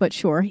the earth, but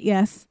sure,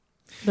 yes.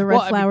 The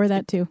red flower,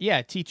 too. Yeah,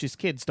 it teaches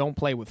kids don't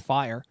play with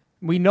fire.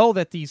 We know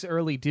that these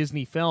early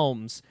Disney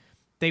films,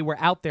 they were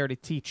out there to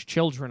teach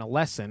children a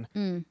lesson.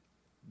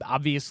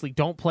 Obviously,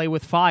 don't play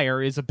with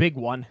fire is a big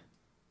one.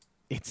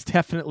 It's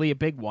definitely a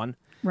big one.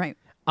 Right.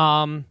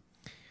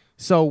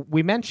 So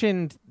we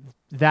mentioned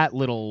that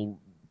little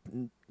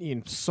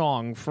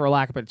song, for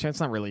lack of a better term. It's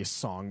not really a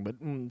song, but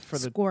for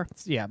the score.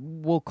 Yeah,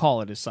 we'll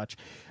call it as such.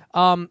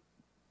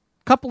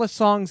 Couple of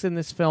songs in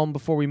this film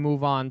before we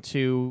move on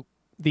to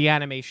the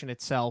animation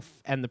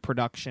itself and the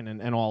production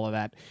and all of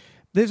that.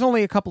 There's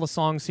only a couple of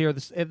songs here.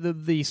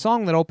 The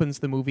song that opens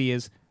the movie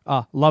is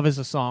Love is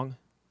a Song.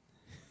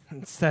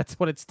 That's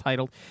what it's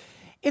titled.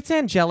 It's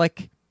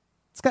angelic.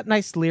 It's got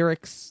nice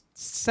lyrics.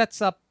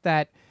 Sets up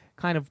that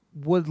kind of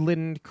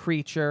woodland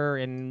creature,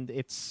 and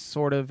it's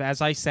sort of,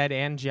 as I said,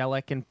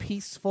 angelic and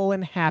peaceful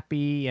and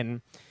happy,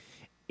 and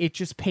it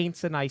just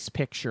paints a nice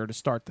picture to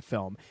start the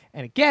film.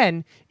 And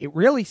again, it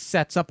really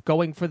sets up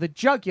going for the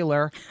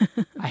jugular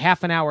a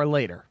half an hour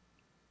later.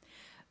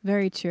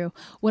 Very true.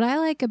 What I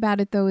like about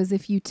it, though, is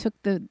if you took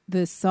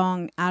the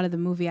song out of the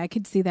movie, I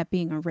could see that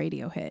being a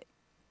radio hit.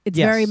 It's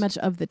very much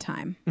of the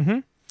time. Mm-hmm.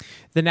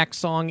 The next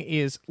song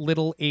is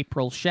Little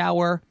April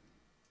Shower.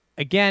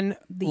 Again,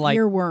 the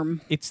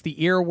earworm. It's the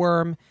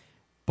earworm,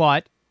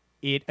 but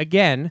it,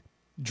 again,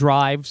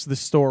 drives the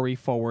story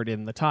forward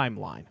in the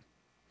timeline.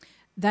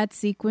 That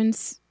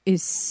sequence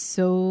is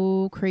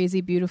so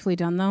crazy beautifully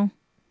done, though.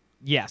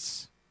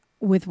 Yes.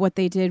 With what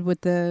they did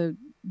with the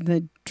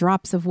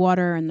drops of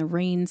water and the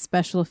rain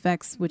special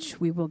effects,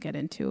 which we will get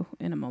into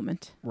in a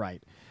moment.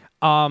 Right.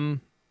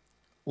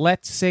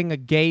 Let's sing a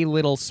gay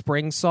little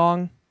spring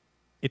song.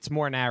 It's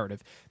more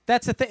narrative.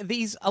 That's the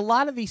thing. A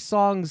lot of these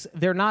songs,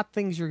 they're not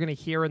things you're going to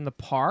hear in the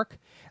park.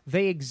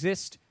 They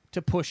exist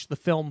to push the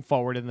film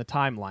forward in the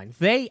timeline.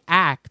 They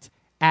act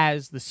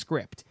as the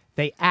script.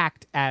 They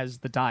act as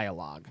the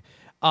dialogue.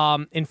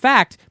 In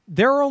fact,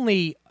 there are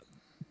only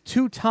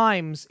 2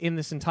 times in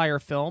this entire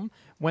film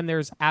when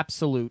there's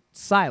absolute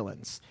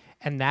silence,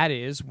 and that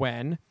is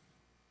when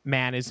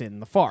man is in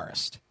the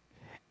forest.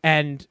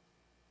 And,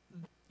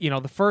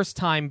 the first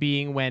time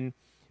being when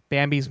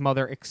Bambi's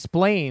mother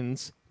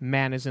explains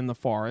man is in the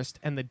forest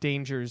and the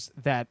dangers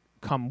that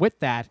come with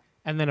that,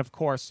 and then, of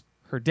course,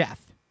 her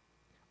death.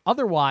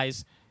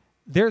 Otherwise,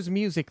 there's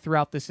music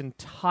throughout this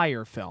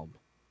entire film.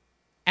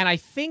 And I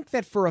think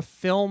that for a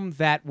film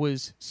that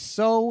was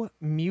so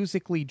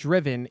musically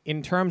driven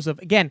in terms of,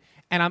 again,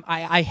 and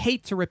I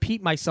hate to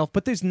repeat myself,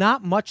 but there's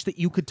not much that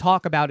you could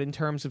talk about in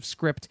terms of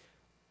script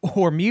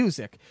or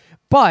music,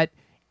 but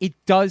it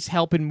does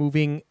help in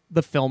moving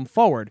the film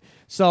forward.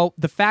 So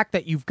the fact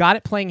that you've got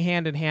it playing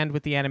hand in hand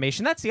with the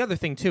animation, that's the other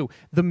thing too.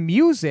 The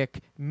music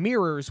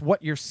mirrors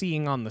what you're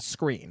seeing on the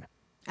screen.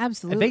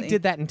 Absolutely. And they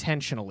did that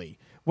intentionally,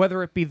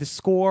 whether it be the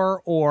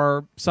score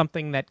or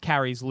something that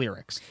carries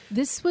lyrics.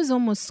 This was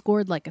almost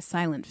scored like a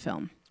silent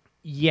film.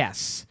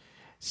 Yes.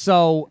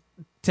 So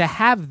to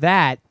have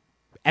that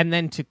and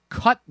then to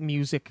cut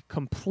music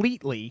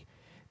completely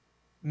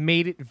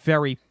made it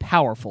very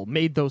powerful,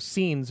 made those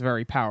scenes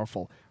very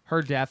powerful.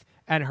 Her death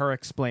and her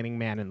explaining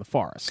man in the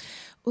forest.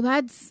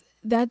 Well,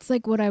 that's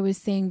like what I was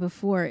saying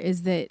before,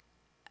 is that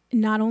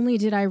not only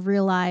did I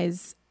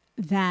realize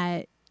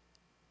that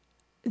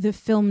the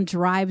film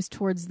drives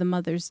towards the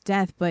mother's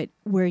death, but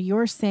where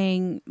you're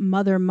saying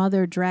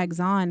mother drags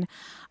on,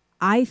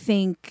 I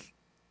think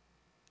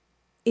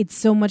it's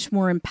so much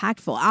more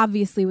impactful.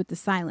 Obviously with the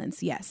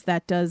silence, yes,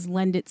 that does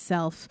lend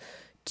itself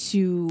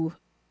to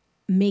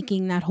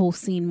making that whole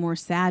scene more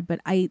sad,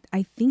 but I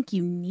think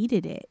you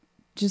needed it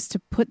just to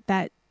put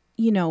that,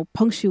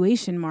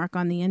 punctuation mark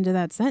on the end of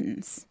that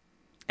sentence.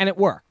 And it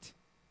worked.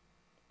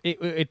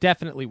 It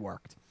definitely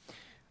worked.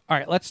 All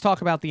right, let's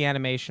talk about the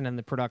animation and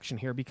the production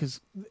here,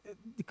 because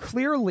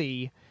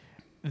clearly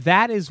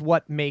that is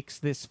what makes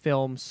this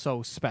film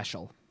so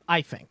special,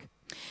 I think.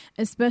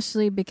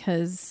 Especially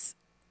because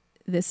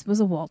this was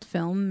a Walt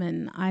film,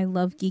 and I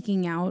love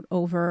geeking out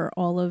over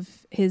all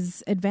of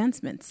his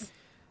advancements.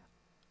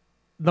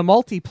 The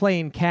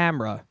multi-plane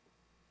camera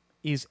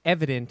is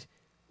evident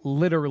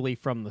literally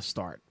from the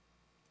start.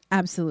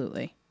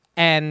 Absolutely.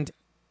 And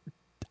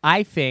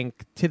I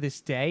think to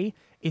this day,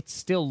 it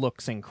still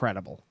looks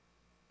incredible.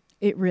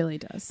 It really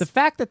does. The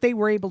fact that they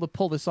were able to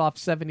pull this off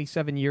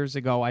 77 years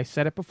ago, I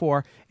said it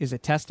before, is a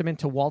testament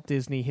to Walt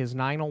Disney, his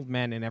 9 old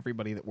men, and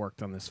everybody that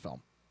worked on this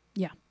film.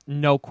 Yeah.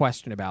 No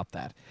question about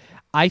that.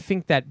 I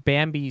think that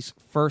Bambi's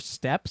first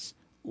steps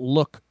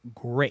look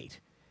great.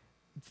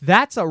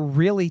 That's a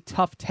really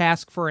tough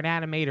task for an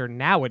animator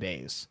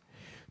nowadays,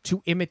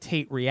 to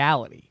imitate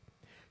reality.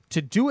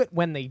 To do it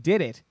when they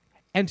did it,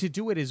 and to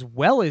do it as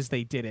well as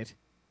they did it,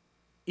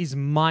 is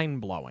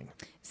mind-blowing.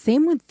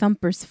 Same with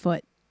Thumper's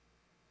foot.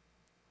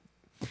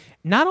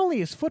 Not only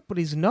his foot, but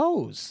his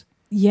nose.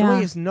 Yeah. The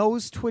way his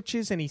nose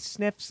twitches and he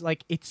sniffs,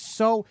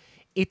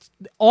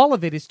 all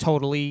of it is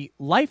totally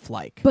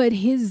lifelike. But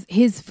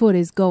his foot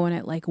is going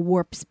at like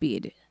warp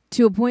speed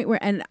to a point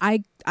where, and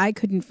I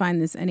couldn't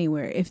find this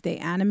anywhere, if they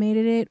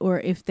animated it or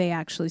if they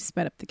actually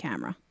sped up the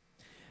camera.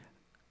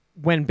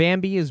 When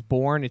Bambi is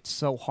born, it's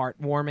so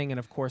heartwarming, and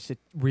of course it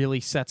really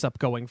sets up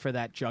going for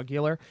that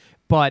jugular.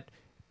 But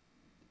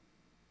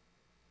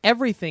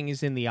everything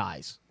is in the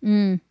eyes.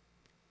 Mm.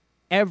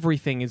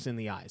 Everything is in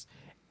the eyes.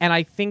 And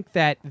I think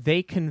that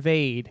they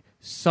conveyed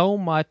so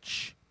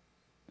much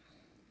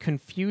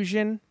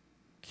confusion,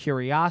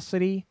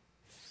 curiosity,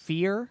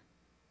 fear,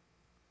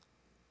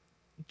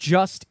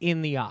 just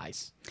in the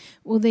eyes.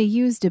 Well, they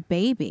used a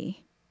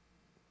baby.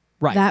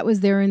 Right. That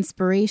was their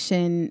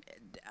inspiration.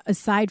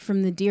 Aside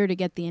from the deer to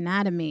get the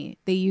anatomy,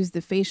 they used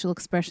the facial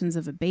expressions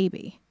of a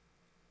baby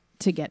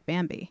to get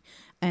Bambi.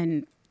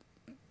 And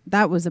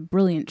that was a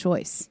brilliant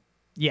choice.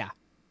 Yeah,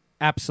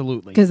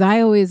 absolutely. Because I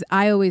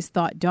always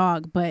thought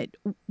dog, but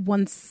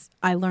once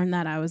I learned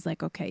that, I was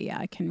like, okay, yeah,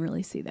 I can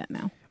really see that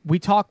now. We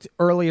talked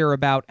earlier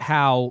about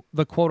how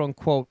the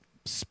quote-unquote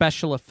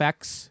special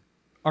effects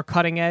are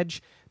cutting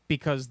edge,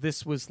 because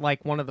this was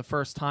like one of the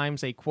first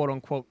times a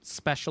quote-unquote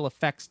special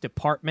effects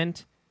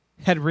department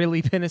had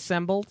really been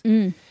assembled.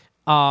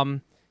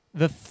 The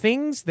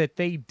things that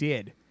they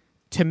did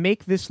to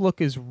make this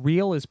look as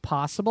real as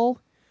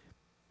possible,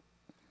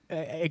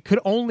 it could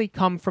only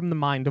come from the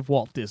mind of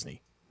Walt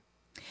Disney.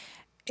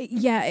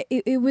 Yeah,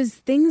 it was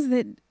things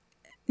that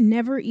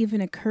never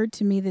even occurred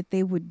to me that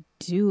they would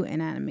do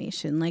in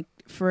animation. Like,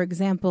 for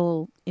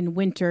example, in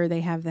winter,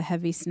 they have the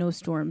heavy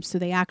snowstorms, so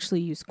they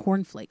actually use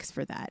cornflakes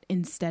for that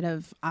instead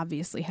of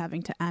obviously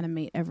having to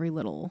animate every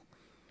little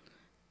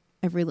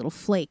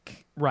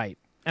flake. Right.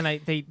 And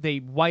they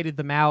whited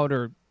them out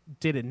or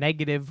did a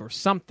negative or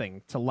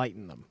something to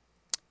lighten them.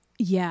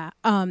 Yeah,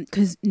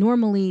 because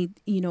normally,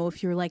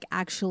 if you're like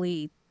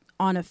actually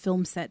on a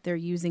film set, they're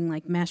using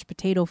like mashed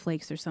potato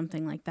flakes or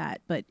something like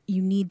that. But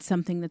you need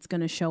something that's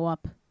going to show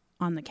up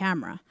on the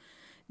camera.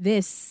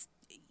 This,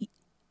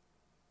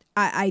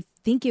 I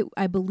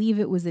believe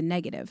it was a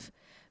negative,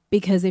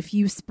 because if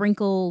you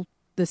sprinkle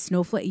the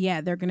snowflake,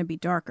 yeah, they're going to be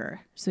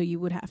darker. So you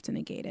would have to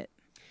negate it.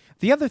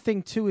 The other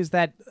thing too is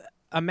that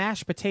a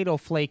mashed potato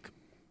flake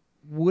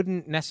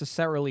wouldn't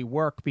necessarily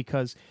work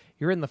because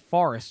you're in the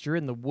forest, you're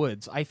in the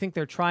woods. I think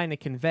they're trying to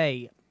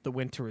convey the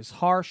winter is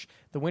harsh,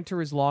 the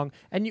winter is long.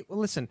 And you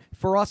listen,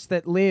 for us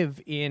that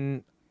live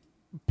in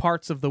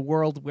parts of the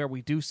world where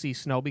we do see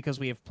snow, because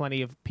we have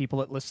plenty of people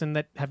that listen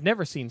that have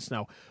never seen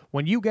snow,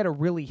 when you get a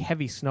really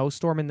heavy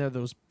snowstorm and there are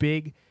those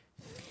big,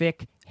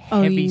 thick,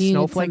 heavy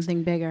snowflakes,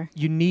 something bigger.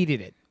 You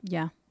needed it.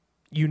 Yeah.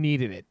 You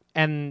needed it.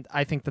 And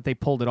I think that they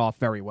pulled it off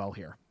very well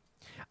here.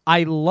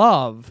 I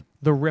love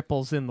the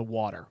ripples in the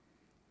water.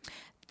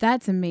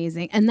 That's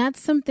amazing. And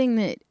that's something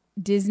that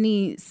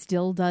Disney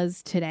still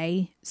does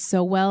today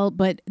so well,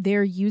 but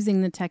they're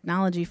using the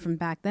technology from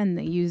back then.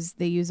 They use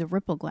a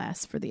ripple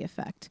glass for the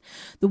effect.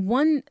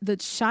 The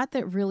shot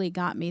that really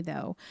got me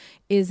though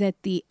is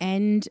at the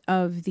end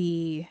of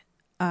the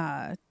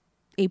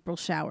April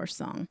Shower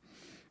song.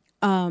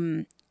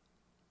 The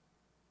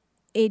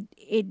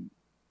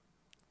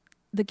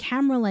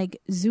camera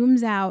like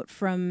zooms out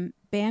from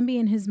Bambi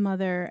and his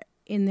mother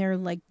in their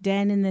like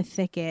den in the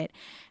thicket,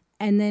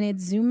 and then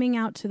it's zooming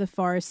out to the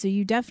forest. So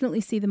you definitely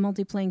see the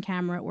multiplane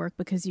camera at work,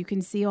 because you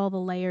can see all the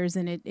layers,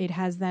 and it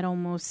has that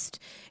almost,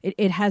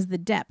 it has the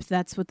depth.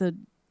 That's what the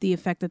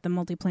effect that the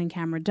multiplane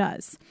camera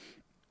does.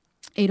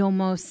 It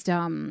almost,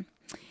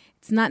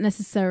 it's not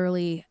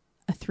necessarily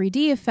a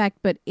 3D effect,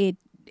 but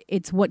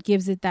it's what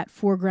gives it that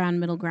foreground,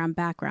 middle ground,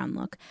 background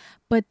look.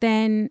 But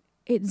then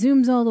it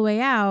zooms all the way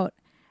out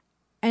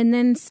and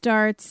then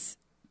starts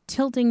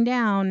tilting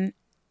down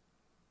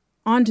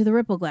onto the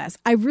ripple glass.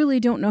 I really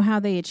don't know how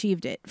they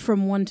achieved it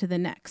from one to the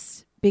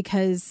next,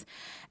 because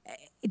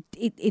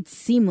it's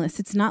seamless.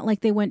 It's not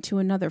like they went to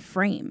another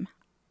frame.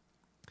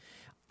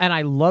 And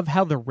I love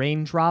how the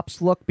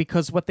raindrops look,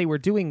 because what they were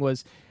doing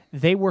was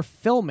they were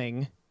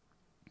filming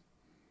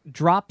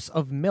drops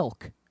of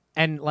milk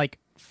and like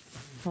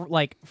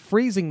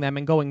freezing them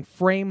and going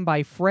frame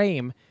by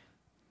frame.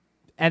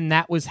 And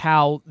that was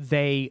how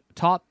they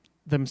taught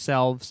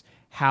themselves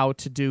how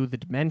to do the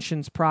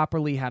dimensions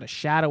properly, how to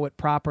shadow it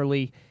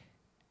properly.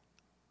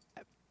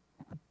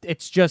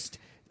 It's just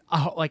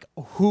like,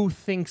 who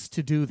thinks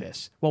to do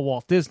this? Well,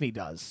 Walt Disney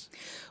does.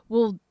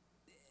 Well,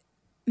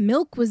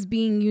 milk was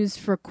being used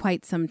for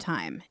quite some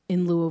time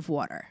in lieu of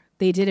water.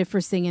 They did it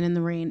for Singing in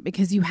the Rain,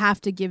 because you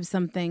have to give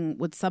something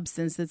with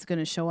substance that's going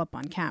to show up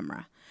on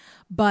camera.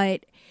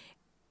 But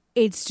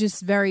it's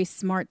just very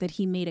smart that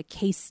he made a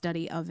case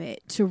study of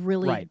it to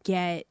really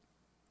get,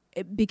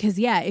 because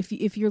yeah,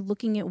 if you're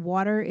looking at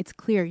water, it's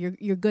clear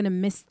you're going to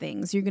miss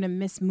things. You're going to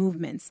miss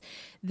movements.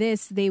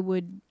 This, they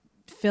would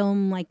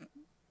film like,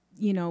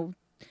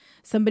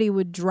 somebody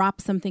would drop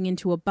something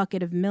into a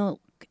bucket of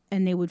milk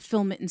and they would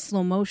film it in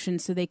slow motion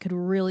so they could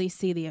really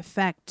see the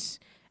effect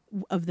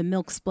of the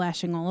milk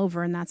splashing all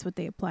over, and that's what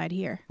they applied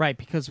here. Right,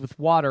 because with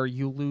water,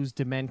 you lose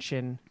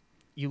dimension,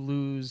 you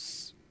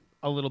lose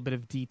a little bit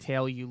of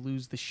detail, you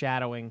lose the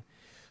shadowing.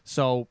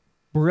 So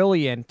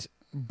brilliant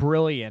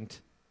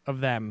of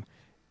them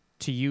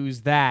to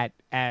use that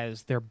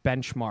as their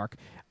benchmark.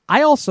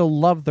 I also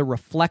love the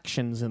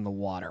reflections in the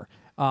water.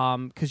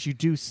 because you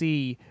do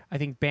see, I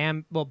think,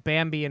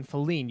 Bambi and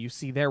Feline, you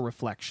see their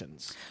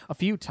reflections a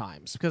few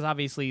times, because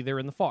obviously they're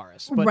in the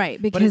forest. But, right,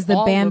 because but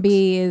the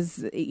Bambi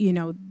is,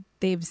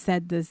 they've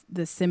said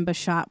the Simba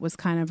shot was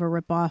kind of a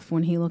ripoff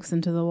when he looks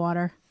into the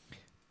water.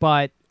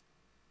 But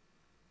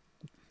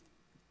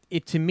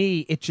to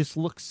me, it just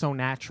looks so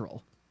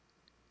natural.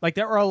 Like,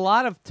 there are a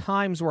lot of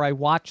times where I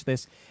watch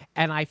this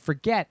and I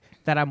forget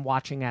that I'm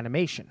watching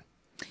animation.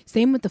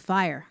 Same with the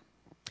fire.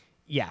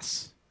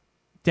 Yes,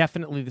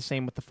 definitely the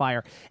same with the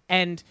fire.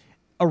 And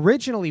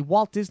originally,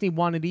 Walt Disney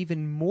wanted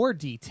even more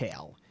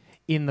detail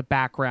in the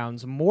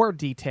backgrounds, more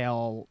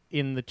detail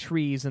in the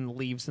trees and the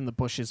leaves and the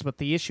bushes. But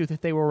the issue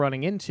that they were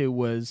running into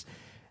was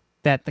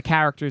that the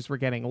characters were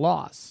getting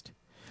lost.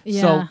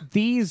 Yeah.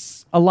 So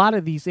a lot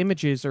of these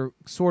images are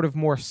sort of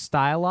more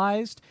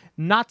stylized,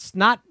 not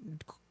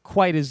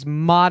quite as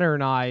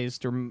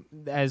modernized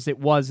as it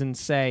was in,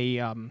 say,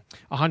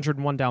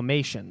 101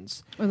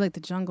 Dalmatians. Or like the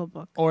Jungle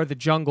Book. Or the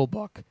Jungle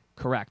Book,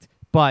 correct.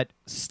 But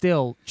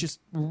still, just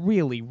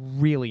really,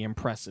 really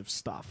impressive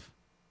stuff.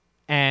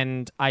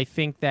 And I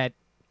think that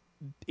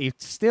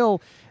it's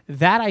still,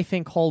 that I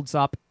think holds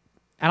up.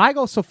 And I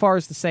go so far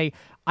as to say,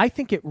 I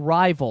think it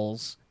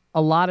rivals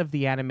a lot of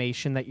the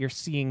animation that you're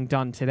seeing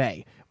done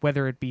today,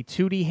 whether it be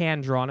 2D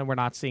hand-drawn, and we're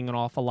not seeing an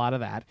awful lot of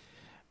that,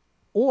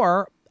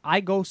 or I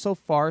go so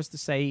far as to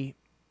say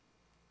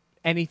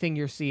anything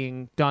you're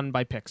seeing done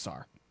by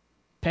Pixar.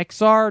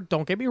 Pixar,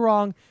 don't get me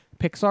wrong,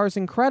 Pixar's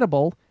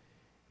incredible,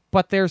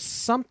 but there's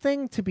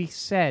something to be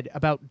said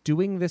about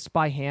doing this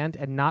by hand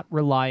and not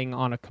relying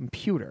on a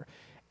computer.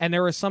 And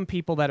there are some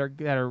people that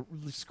are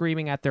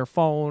screaming at their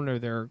phone or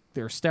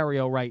their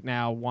stereo right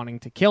now wanting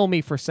to kill me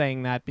for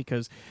saying that,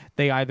 because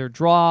they either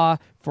draw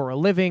for a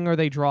living or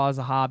they draw as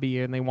a hobby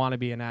and they want to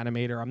be an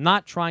animator. I'm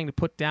not trying to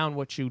put down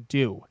what you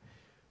do,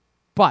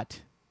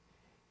 but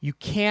you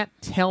can't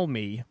tell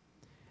me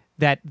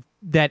that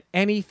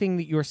anything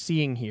that you're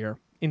seeing here,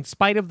 in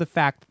spite of the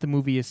fact that the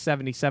movie is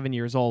 77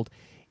 years old,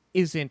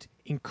 isn't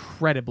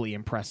incredibly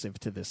impressive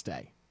to this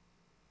day.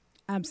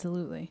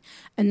 Absolutely.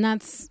 And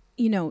that's,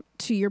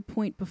 to your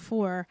point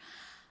before,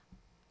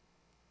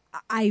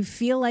 I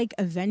feel like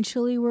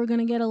eventually we're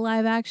going to get a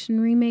live action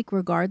remake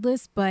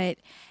regardless, but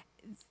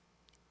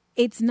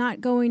it's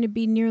not going to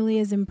be nearly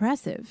as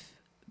impressive,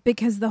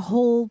 because the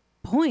whole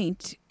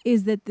point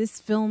is that this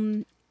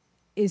film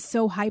is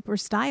so hyper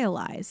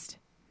stylized.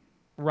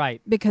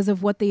 Right. Because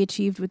of what they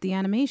achieved with the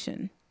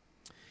animation.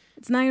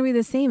 It's not going to be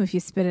the same if you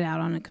spit it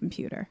out on a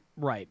computer.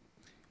 Right.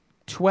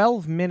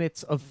 12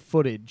 minutes of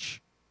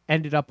footage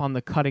ended up on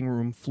the cutting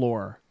room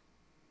floor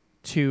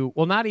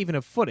not even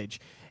of footage.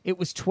 It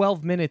was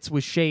 12 minutes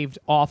was shaved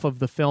off of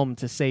the film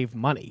to save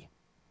money,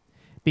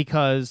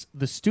 because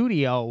the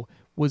studio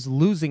was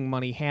losing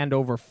money hand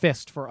over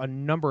fist for a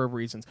number of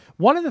reasons.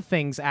 One of the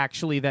things,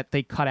 actually, that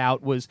they cut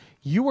out was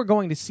you were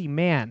going to see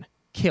Man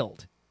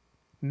killed.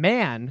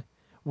 Man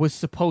was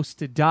supposed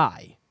to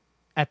die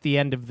at the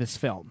end of this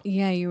film.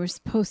 Yeah, you were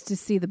supposed to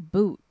see the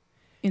boot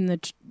in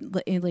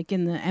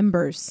the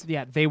embers.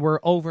 Yeah, they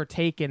were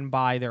overtaken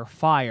by their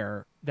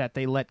fire that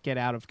they let get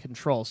out of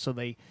control, so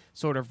they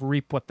sort of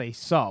reap what they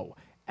sow.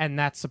 And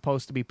that's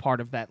supposed to be part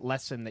of that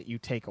lesson that you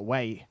take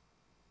away.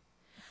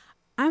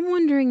 I'm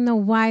wondering, though,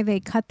 why they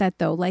cut that,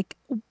 though. Like,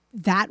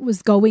 that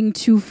was going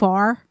too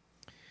far?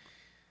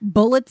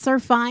 Bullets are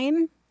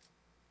fine?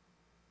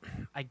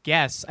 I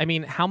guess. I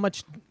mean, how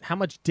much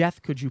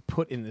death could you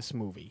put in this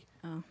movie?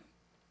 Oh.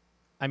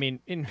 I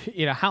mean,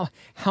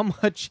 how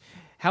much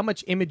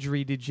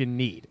imagery did you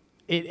need?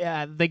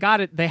 They got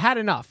it. They had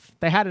enough.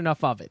 They had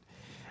enough of it.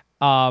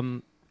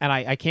 And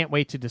I can't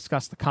wait to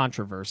discuss the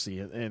controversy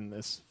in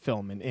this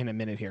film in a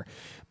minute here.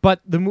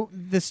 But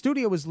the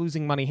studio was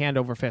losing money hand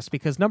over fist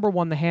because, number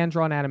one, the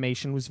hand-drawn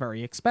animation was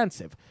very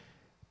expensive.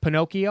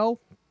 Pinocchio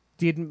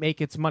didn't make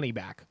its money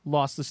back,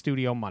 lost the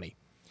studio money.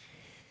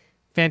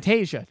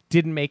 Fantasia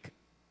didn't make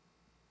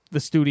the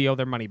studio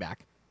their money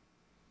back.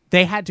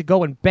 They had to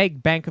go and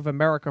beg Bank of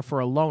America for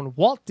a loan.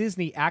 Walt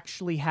Disney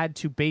actually had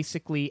to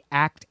basically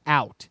act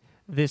out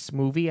this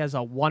movie as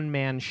a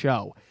one-man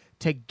show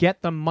to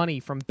get the money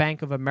from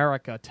Bank of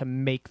America to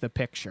make the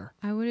picture.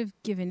 I would have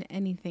given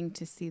anything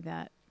to see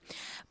that.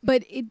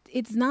 But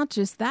it's not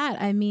just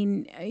that. I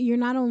mean, you're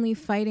not only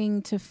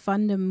fighting to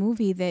fund a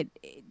movie that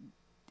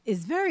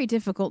is very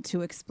difficult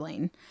to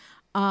explain.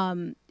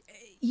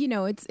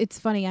 It's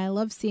funny. I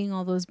love seeing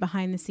all those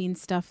behind the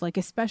scenes stuff, like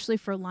especially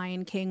for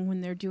Lion King when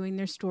they're doing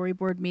their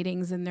storyboard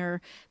meetings and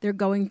they're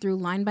going through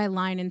line by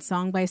line and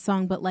song by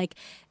song. But like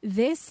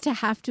this, to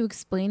have to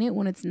explain it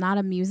when it's not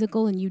a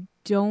musical and you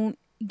don't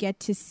get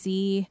to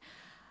see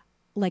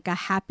like a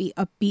happy,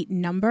 upbeat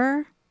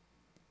number.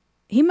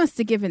 He must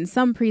have given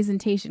some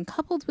presentation,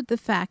 coupled with the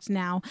fact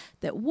now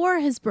that war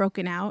has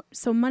broken out,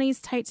 so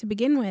money's tight to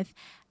begin with.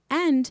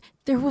 And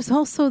there was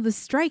also the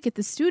strike at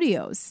the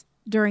studios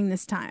during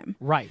this time.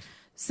 Right.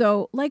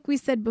 So, like we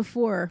said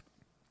before,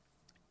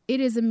 It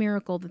is a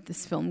miracle that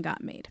this film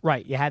got made.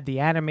 Right. You had the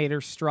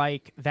animator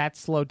strike. That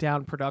slowed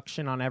down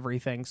production on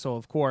everything. So,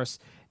 of course,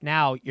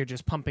 now you're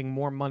just pumping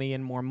more money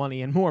and more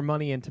money and more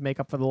money in to make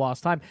up for the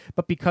lost time.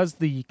 But because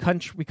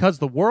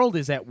the world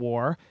is at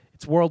war,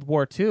 it's World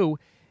War II,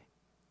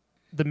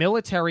 the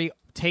military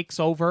takes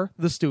over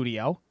the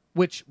studio,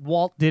 which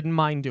Walt didn't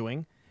mind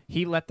doing.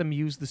 He let them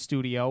use the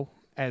studio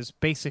as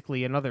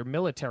basically another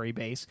military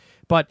base,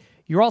 but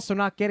you're also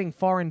not getting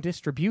foreign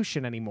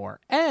distribution anymore.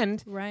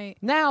 And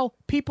now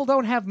people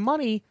don't have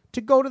money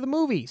to go to the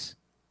movies.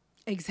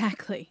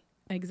 Exactly.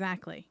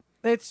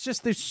 It's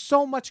just there's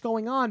so much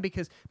going on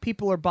because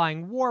people are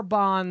buying war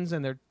bonds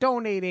and they're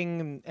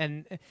donating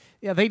and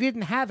they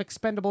didn't have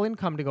expendable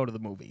income to go to the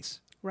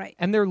movies. Right.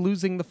 And they're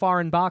losing the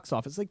foreign box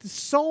office. Like,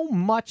 so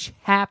much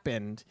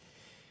happened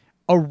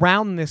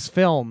around this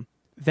film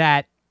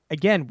that,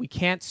 again, we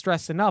can't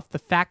stress enough. The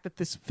fact that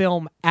this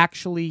film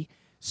actually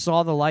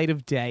saw the light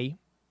of day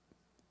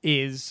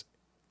is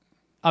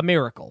a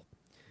miracle.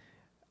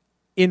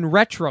 In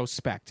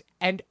retrospect,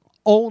 and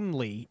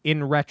only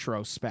in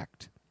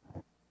retrospect,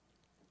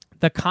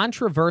 the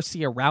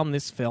controversy around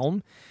this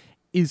film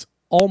is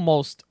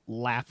almost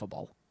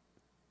laughable.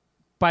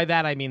 By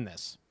that, I mean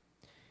this.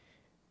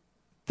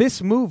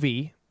 This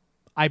movie,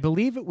 I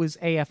believe it was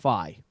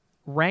AFI,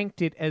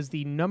 ranked it as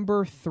the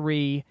number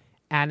 3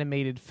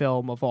 animated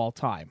film of all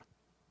time.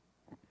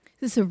 Is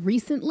this a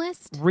recent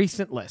list?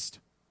 Recent list.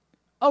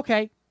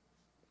 Okay.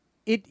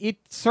 It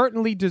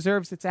certainly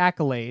deserves its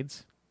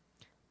accolades.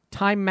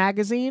 Time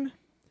Magazine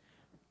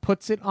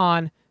puts it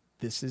on,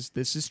 this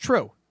is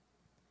true.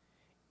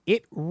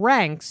 It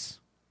ranks,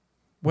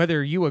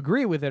 whether you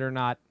agree with it or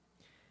not,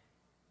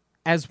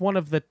 as one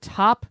of the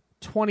top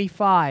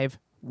 25,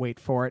 wait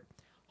for it,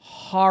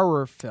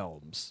 horror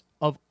films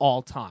of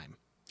all time.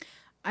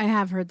 I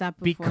have heard that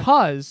before.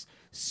 Because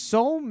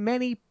so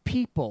many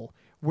people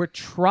were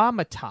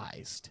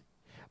traumatized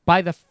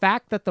by the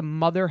fact that the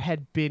mother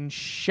had been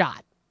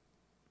shot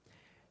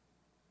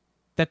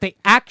that they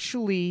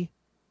actually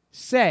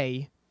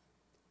say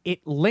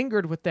it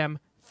lingered with them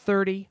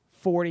 30,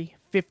 40,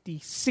 50,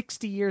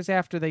 60 years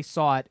after they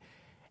saw it.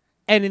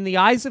 And in the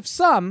eyes of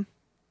some,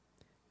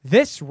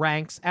 this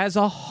ranks as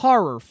a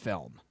horror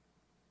film.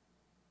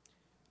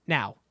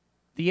 Now,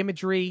 the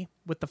imagery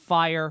with the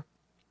fire,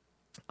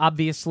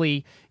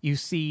 obviously, you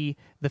see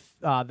the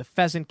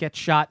pheasant get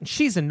shot, and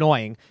she's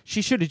annoying.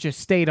 She should have just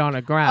stayed on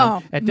the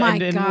ground. Oh, and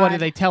God. What do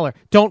they tell her?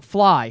 Don't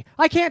fly.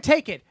 I can't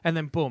take it. And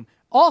then boom.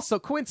 Also,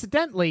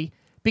 coincidentally,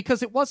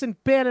 because it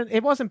wasn't bad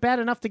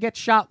enough to get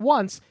shot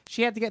once,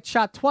 she had to get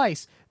shot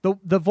twice.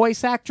 The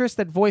voice actress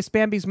that voiced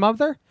Bambi's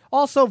mother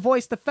also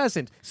voiced the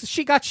pheasant, so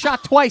she got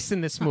shot twice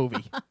in this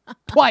movie.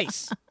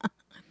 Twice.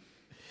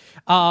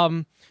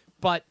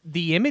 But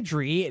the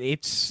imagery,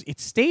 it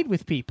stayed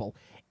with people.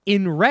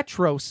 In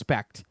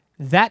retrospect,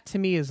 that to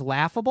me is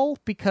laughable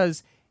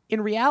because in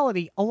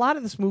reality, a lot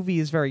of this movie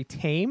is very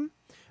tame,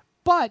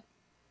 but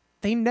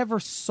they never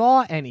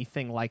saw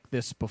anything like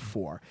this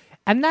before.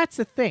 And that's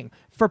the thing.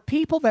 For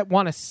people that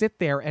want to sit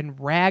there and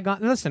rag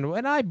on, listen,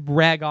 and I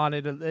rag on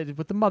it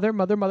with the mother,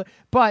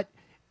 but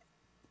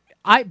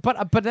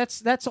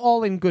that's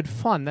all in good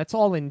fun. That's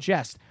all in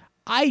jest.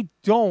 I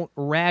don't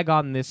rag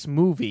on this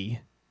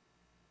movie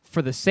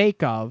for the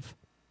sake of,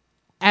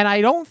 and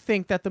I don't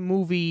think that the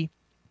movie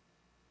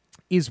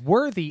is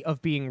worthy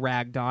of being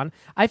ragged on.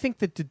 I think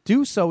that to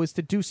do so is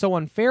to do so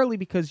unfairly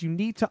because you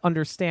need to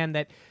understand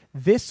that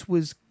this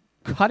was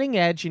cutting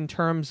edge in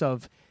terms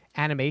of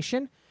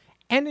animation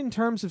and in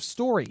terms of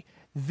story.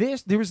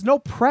 There was no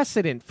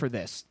precedent for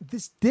this.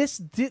 This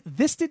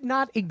did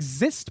not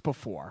exist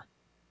before.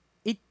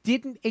 It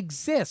didn't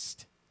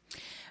exist.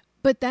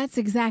 But that's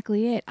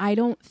exactly it. I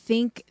don't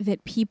think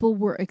that people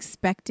were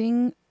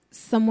expecting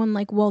someone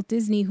like Walt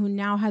Disney, who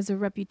now has a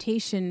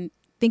reputation.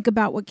 Think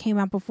about what came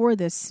out before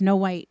this, Snow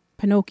White,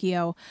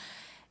 Pinocchio.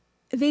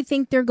 They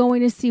think they're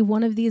going to see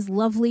one of these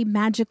lovely,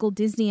 magical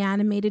Disney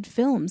animated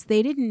films.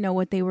 They didn't know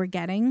what they were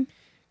getting.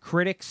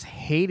 Critics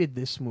hated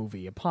this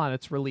movie upon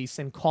its release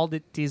and called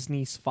it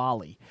Disney's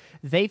folly.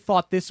 They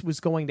thought this was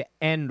going to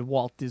end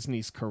Walt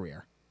Disney's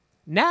career.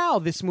 Now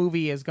this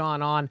movie has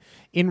gone on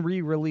in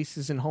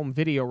re-releases and home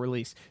video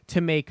release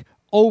to make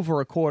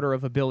over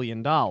 $250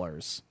 million.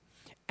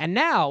 And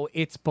now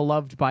it's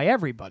beloved by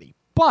everybody.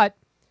 But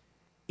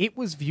it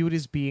was viewed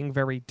as being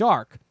very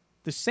dark.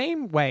 The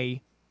same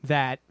way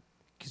that,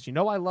 because you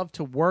know I love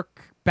to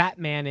work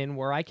Batman in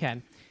where I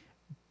can,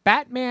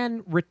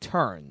 Batman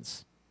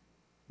Returns,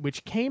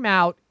 which came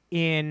out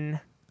in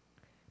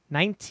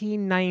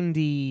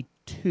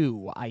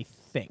 1992, I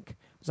think. It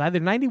was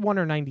either 91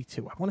 or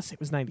 92. I want to say it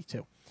was 92.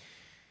 It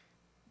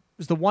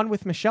was the one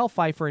with Michelle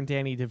Pfeiffer and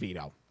Danny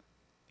DeVito.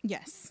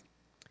 Yes.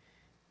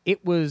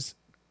 It was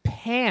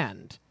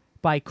panned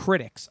by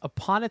critics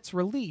upon its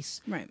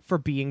release for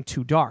being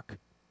too dark.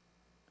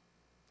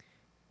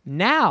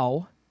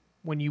 Now,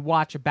 when you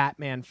watch a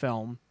Batman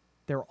film,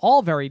 they're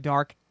all very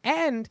dark.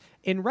 And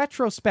in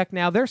retrospect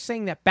now, they're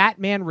saying that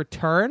Batman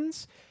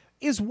Returns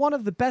is one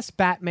of the best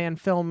Batman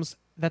films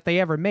that they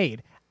ever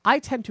made. I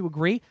tend to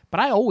agree, but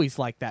I always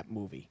liked that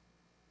movie.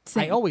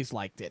 Same. I always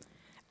liked it.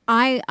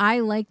 I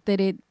liked that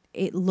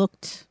it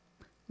looked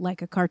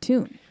like a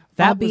cartoon,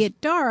 That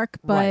albeit dark,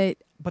 but Right.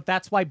 But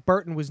that's why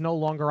Burton was no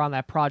longer on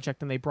that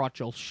project, and they brought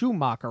Joel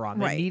Schumacher on.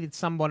 They Right. needed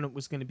someone that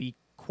was going to be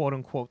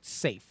quote-unquote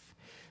safe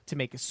to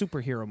make a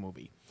superhero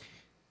movie.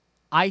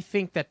 I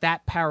think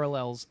that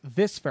parallels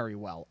this very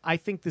well. I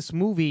think this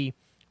movie,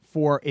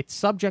 for its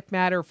subject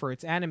matter, for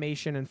its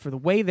animation, and for the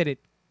way that it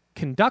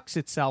conducts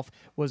itself,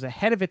 was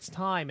ahead of its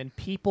time, and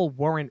people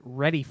weren't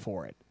ready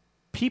for it.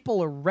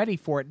 People are ready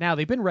for it now.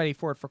 They've been ready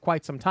for it for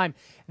quite some time.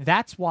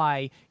 That's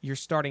why you're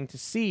starting to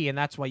see, and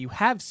that's why you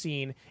have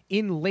seen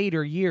in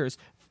later years,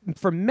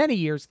 for many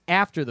years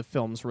after the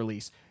film's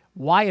release,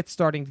 why it's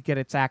starting to get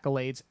its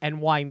accolades and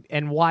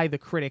why the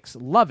critics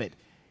love it.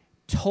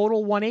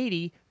 Total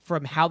 180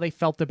 from how they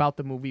felt about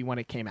the movie when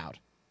it came out.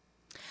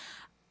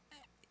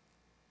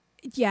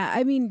 yeah,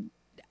 I mean,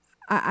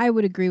 I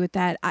would agree with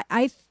that.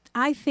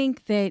 I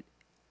think that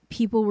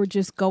people were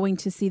just going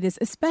to see this,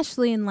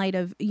 especially in light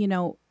of,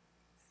 you're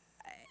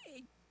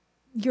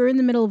in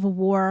the middle of a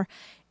war.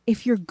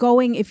 If you're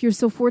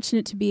so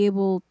fortunate to be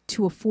able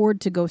to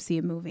afford to go see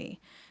a movie,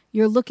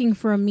 you're looking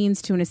for a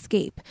means to an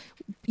escape.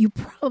 You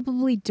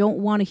probably don't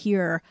want to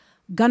hear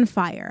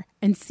gunfire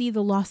and see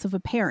the loss of a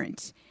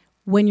parent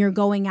when you're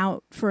going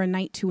out for a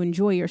night to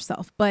enjoy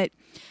yourself. But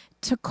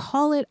to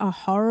call it a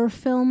horror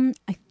film,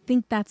 I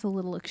think that's a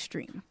little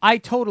extreme. I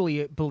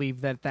totally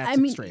believe that's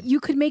extreme. You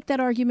could make that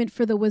argument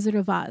for The Wizard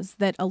of Oz,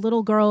 that a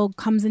little girl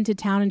comes into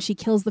town and she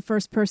kills the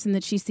first person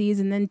that she sees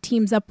and then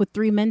teams up with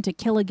 3 men to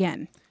kill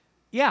again.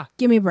 Yeah.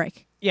 Give me a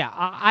break. Yeah,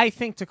 I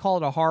think to call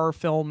it a horror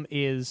film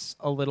is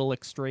a little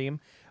extreme,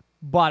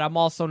 but I'm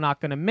also not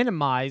going to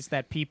minimize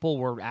that people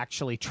were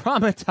actually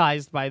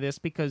traumatized by this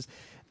because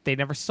they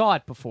never saw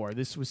it before.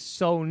 This was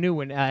so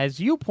new, and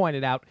as you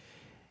pointed out,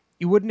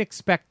 you wouldn't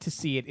expect to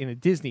see it in a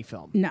Disney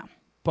film. No.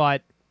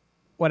 But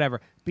whatever.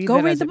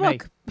 Go read the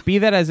book. Be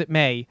that as it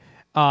may,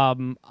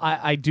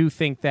 I do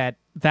think that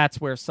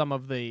that's where some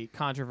of the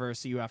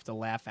controversy you have to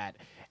laugh at.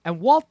 And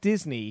Walt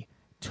Disney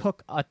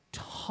took a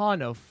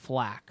ton of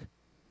flack.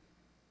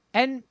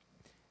 And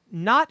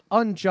not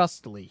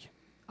unjustly,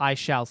 I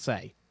shall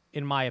say,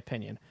 in my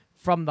opinion,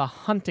 from the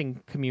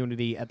hunting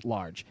community at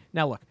large.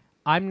 Now, look,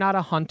 I'm not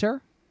a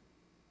hunter.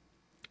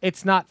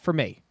 It's not for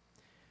me.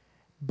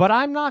 But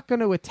I'm not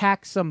going to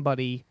attack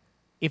somebody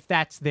if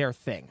that's their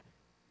thing.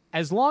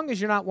 As long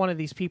as you're not one of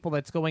these people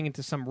that's going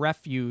into some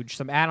refuge,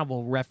 some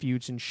animal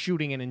refuge, and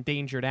shooting an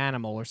endangered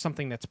animal or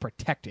something that's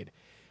protected.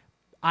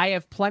 I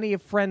have plenty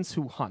of friends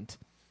who hunt.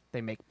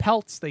 They make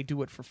pelts. They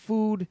do it for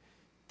food.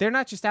 They're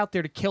not just out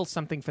there to kill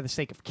something for the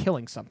sake of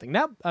killing something.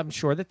 Now, I'm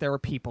sure that there are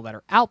people that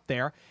are out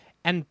there,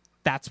 and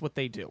that's what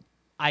they do.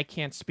 I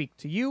can't speak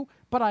to you,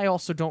 but I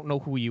also don't know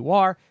who you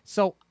are,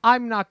 so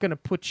I'm not going to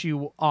put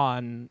you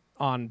on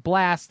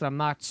blast. I'm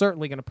not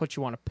certainly going to put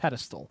you on a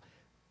pedestal.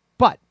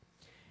 But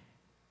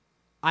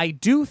I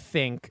do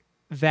think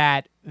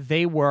that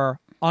they were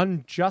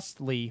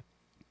unjustly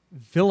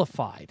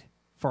vilified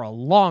for a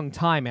long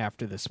time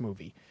after this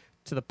movie,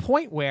 to the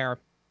point where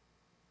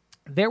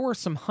there were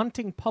some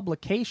hunting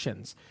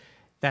publications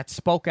that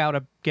spoke out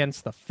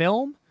against the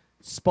film,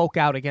 spoke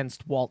out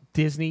against Walt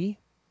Disney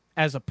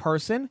as a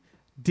person,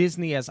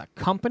 Disney as a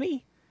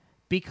company,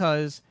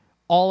 because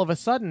all of a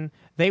sudden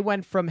they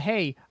went from,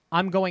 hey,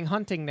 I'm going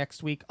hunting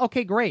next week,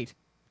 okay, great,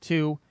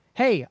 to,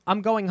 hey,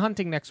 I'm going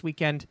hunting next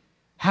weekend,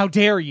 how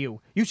dare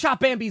you? You shot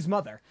Bambi's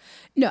mother.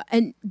 No,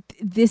 and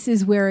this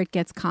is where it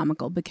gets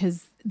comical,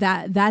 because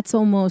that's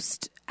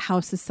almost how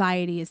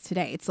society is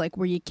today. It's like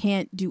where you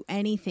can't do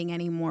anything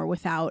anymore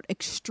without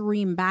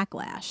extreme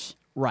backlash.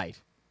 Right.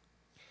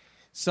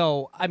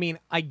 So, I mean,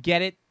 I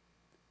get it.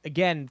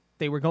 Again,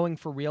 they were going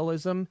for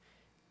realism,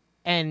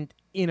 and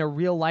in a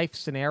real-life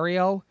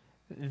scenario,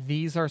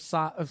 these are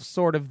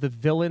sort of the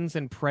villains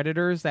and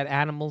predators that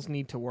animals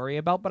need to worry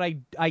about, but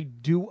I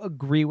do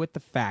agree with the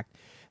fact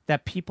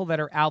that people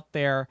that are out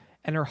there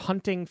and are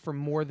hunting for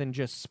more than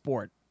just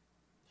sport,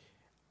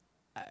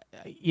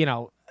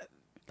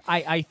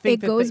 I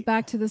think it goes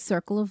back to the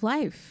circle of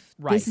life.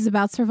 Right. This is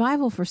about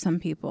survival for some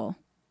people.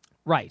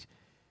 Right.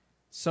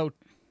 So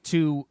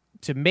to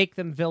make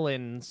them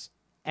villains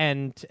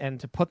and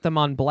to put them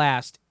on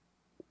blast,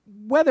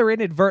 whether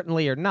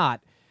inadvertently or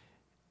not,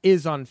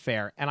 is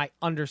unfair. And I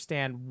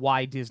understand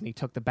why Disney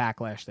took the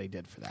backlash they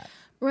did for that.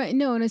 Right.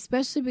 No, and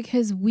especially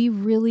because we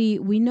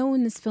know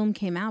when this film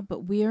came out,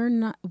 but we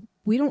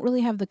don't really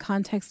have the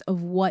context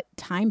of what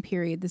time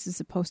period this is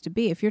supposed to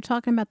be. If you're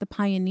talking about the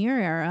pioneer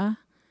era,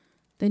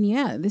 then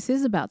yeah, this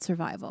is about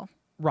survival.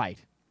 Right.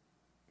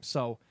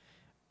 So,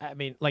 I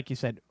mean, like you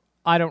said,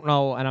 I don't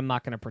know, and I'm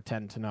not going to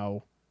pretend to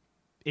know.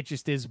 It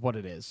just is what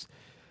it is.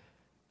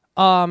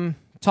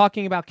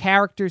 Talking about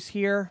characters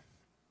here,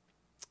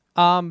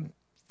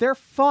 they're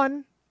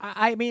fun.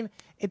 I mean,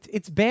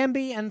 it's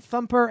Bambi and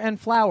Thumper and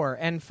Flower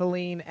and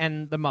Feline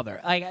and the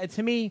mother. Like,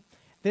 to me,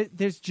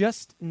 there's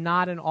just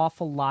not an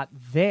awful lot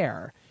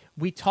there.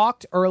 We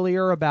talked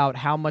earlier about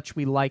how much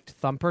we liked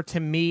Thumper. To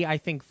me, I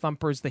think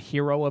Thumper's the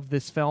hero of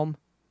this film.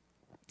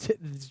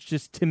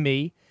 just to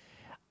me.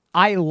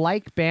 I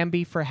like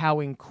Bambi for how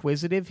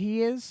inquisitive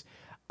he is.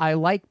 I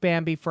like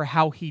Bambi for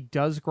how he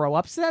does grow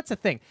up. So that's the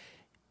thing.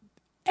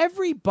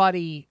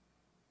 Everybody,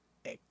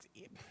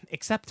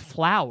 except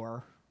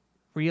Flower,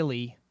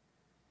 really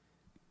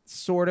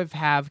sort of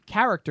have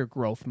character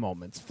growth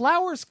moments.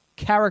 Flower's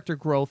character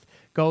growth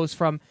goes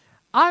from,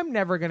 I'm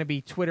never going to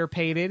be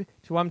Twitter-pated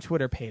to I'm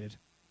Twitter-pated.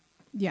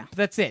 Yeah.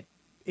 That's it.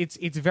 It's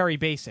very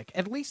basic.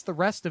 At least the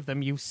rest of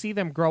them, you see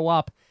them grow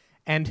up,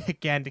 and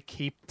again, to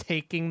keep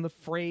taking the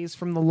phrase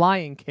from The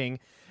Lion King,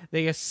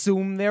 they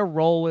assume their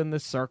role in the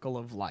circle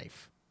of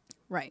life.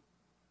 Right.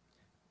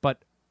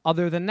 But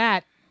other than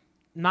that,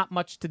 not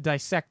much to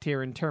dissect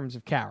here in terms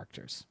of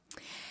characters.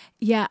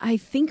 Yeah, I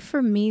think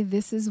for me,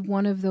 this is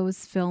one of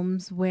those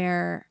films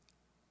where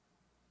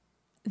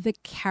the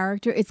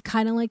character, it's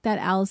kind of like that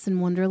Alice in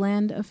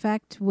Wonderland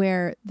effect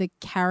where the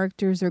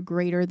characters are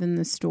greater than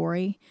the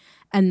story.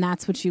 And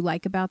that's what you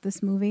like about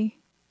this movie.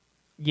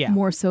 Yeah.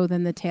 More so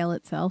than the tale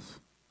itself.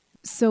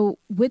 So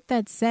with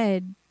that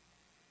said,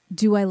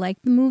 do I like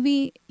the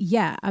movie?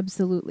 Yeah,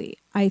 absolutely.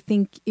 I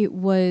think it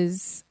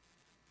was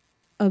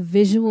a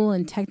visual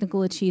and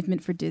technical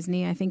achievement for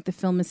Disney. I think the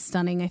film is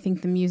stunning. I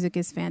think the music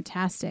is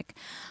fantastic.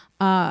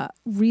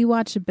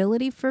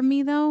 Rewatchability for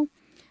me, though,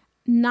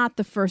 not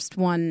the first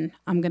one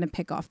I'm going to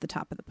pick off the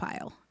top of the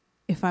pile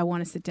if I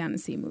want to sit down and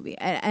see a movie.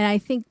 And I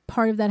think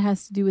part of that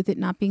has to do with it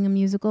not being a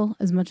musical,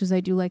 as much as I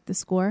do like the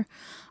score.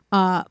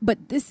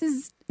 But this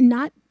is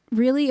not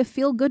really a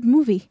feel-good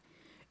movie.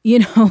 You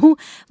know,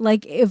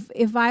 like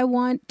if I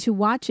want to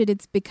watch it,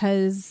 it's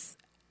because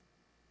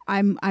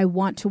I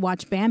want to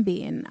watch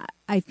Bambi, and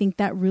I think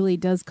that really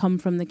does come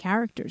from the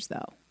characters,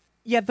 though.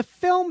 Yeah, the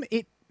film,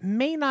 it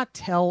may not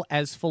tell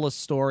as full a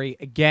story,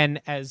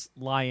 again, as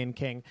Lion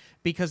King,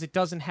 because it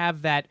doesn't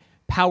have that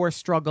power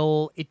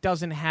struggle, it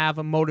doesn't have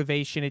a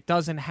motivation, it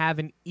doesn't have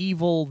an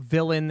evil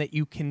villain that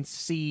you can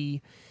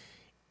see,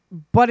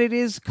 but it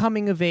is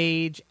coming of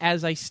age,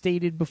 as I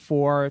stated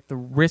before, at the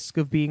risk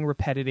of being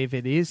repetitive.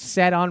 It is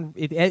set on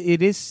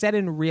it is set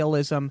in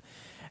realism.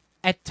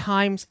 At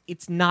times,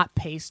 it's not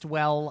paced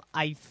well.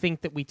 I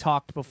think that we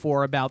talked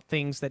before about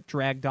things that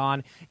dragged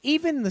on.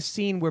 Even the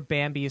scene where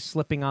Bambi is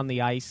slipping on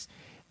the ice,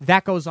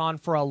 that goes on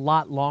for a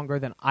lot longer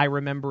than I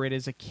remember it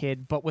as a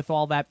kid. But with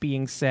all that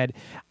being said,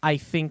 I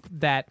think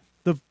that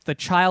the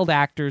child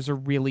actors are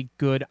really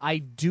good. I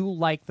do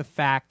like the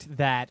fact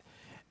that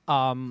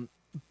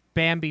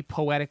Bambi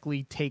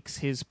poetically takes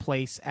his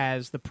place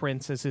as the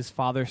prince as his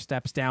father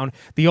steps down.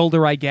 The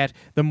older I get,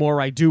 the more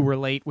I do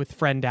relate with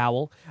Friend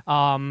Owl.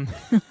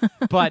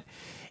 But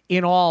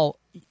in all,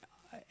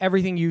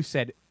 everything you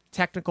said,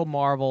 technical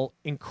marvel,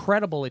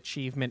 incredible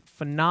achievement,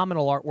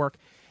 phenomenal artwork.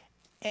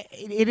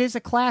 It is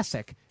a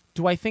classic.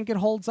 Do I think it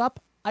holds up?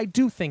 I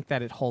do think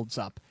that it holds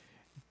up.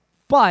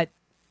 But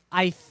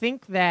I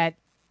think that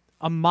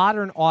a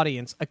modern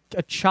audience,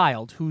 a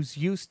child who's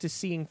used to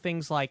seeing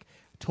things like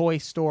Toy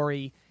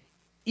Story,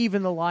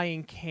 even The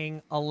Lion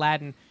King,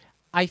 Aladdin,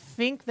 I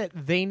think that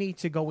they need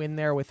to go in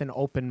there with an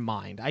open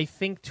mind. I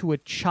think to a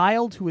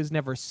child who has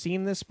never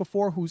seen this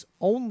before, who's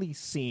only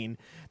seen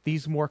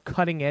these more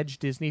cutting-edge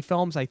Disney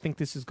films, I think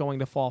this is going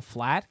to fall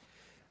flat.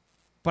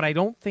 But I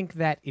don't think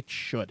that it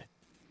should.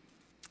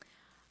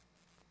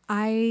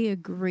 I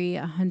agree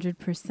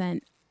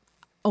 100%.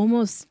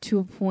 Almost to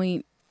a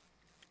point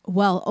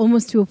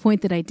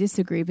that I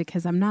disagree,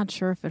 because I'm not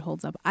sure if it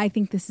holds up. I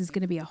think this is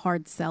going to be a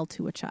hard sell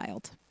to a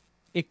child.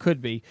 It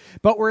could be.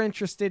 But we're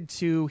interested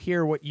to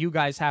hear what you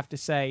guys have to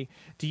say.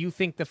 Do you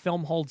think the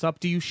film holds up?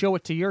 Do you show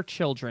it to your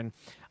children?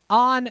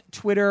 On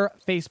Twitter,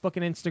 Facebook,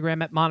 and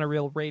Instagram at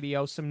Monorail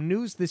Radio, some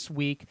news this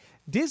week.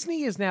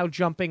 Disney is now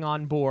jumping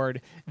on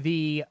board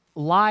the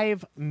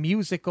live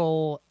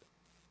musical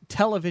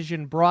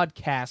television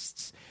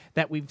broadcasts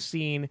that we've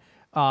seen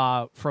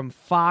from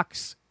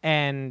Fox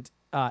and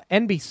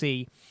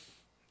NBC.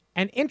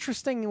 And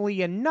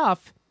interestingly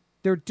enough,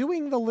 they're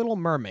doing The Little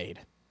Mermaid.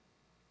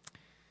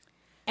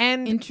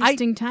 And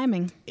interesting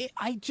timing.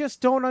 I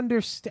just don't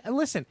understand.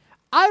 Listen,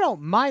 I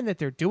don't mind that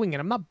they're doing it.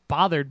 I'm not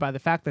bothered by the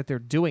fact that they're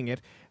doing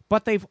it.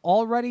 But they've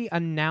already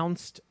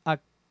announced,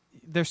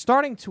 they're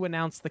starting to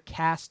announce the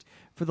cast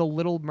for the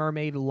Little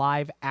Mermaid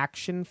live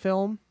action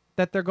film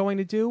that they're going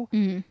to do.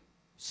 Mm-hmm.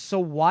 So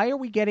why are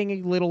we getting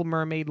a Little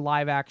Mermaid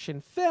live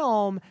action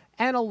film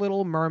and a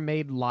Little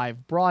Mermaid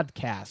live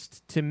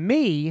broadcast? To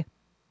me,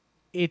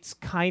 it's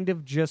kind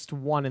of just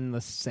one and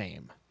the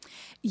same.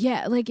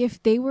 Yeah, like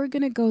if they were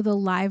going to go the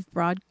live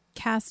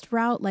broadcast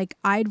route, like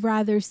I'd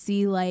rather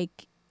see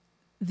like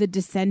The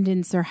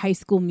Descendants or High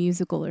School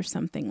Musical or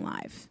something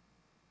live.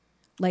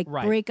 Like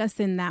break us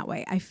in that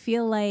way. I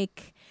feel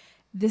like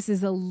this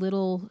is a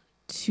little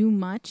too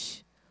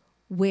much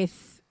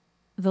with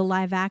the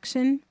live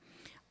action.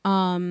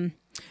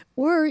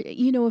 Or,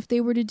 you know, if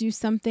they were to do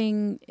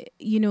something,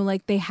 you know,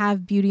 like they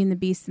have Beauty and the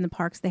Beast in the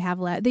parks,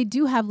 they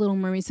do have Little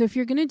Mermaid. So if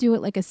you're going to do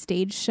it like a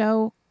stage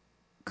show,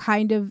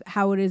 kind of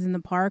how it is in the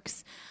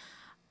parks,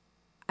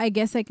 I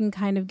guess I can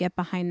kind of get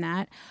behind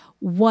that.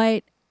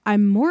 What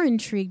I'm more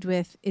intrigued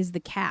with is the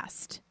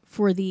cast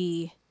for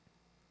the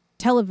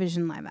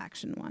television live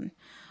action one.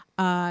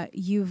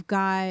 You've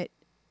got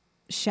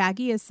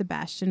Shaggy as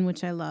Sebastian,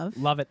 which I love.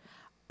 Love it.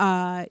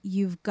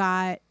 You've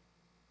got,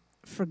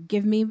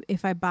 forgive me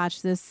if I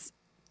botch this.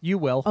 You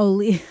will.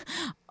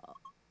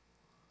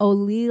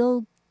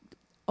 Olili,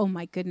 oh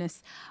my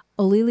goodness.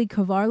 Olili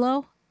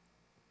Cavarlo?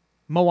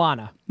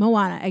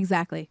 Moana,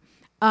 exactly.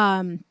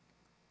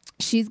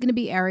 She's going to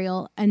be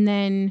Ariel. And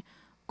then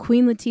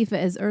Queen Latifah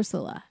as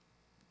Ursula.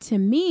 To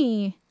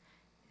me,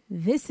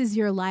 this is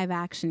your live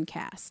action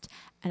cast.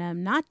 And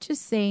I'm not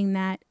just saying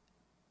that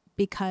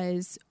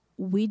because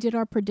we did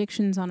our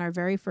predictions on our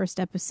very first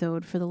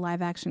episode for the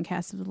live action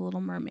cast of The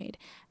Little Mermaid.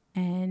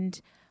 And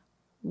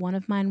one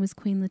of mine was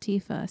Queen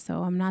Latifah.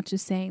 So I'm not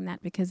just saying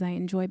that because I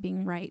enjoy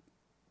being right.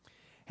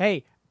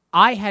 Hey,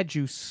 I had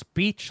you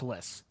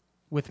speechless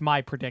with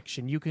my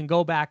prediction. You can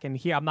go back and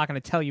hear. I'm not going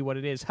to tell you what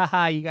it is.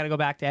 Haha, you got to go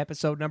back to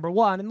episode number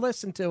 1 and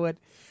listen to it.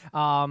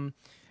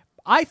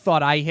 I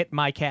thought I hit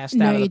my cast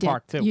out of the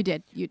park, too. You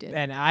did.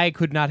 And I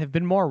could not have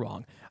been more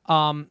wrong.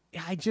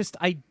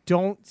 I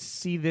don't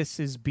see this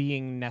as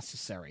being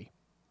necessary.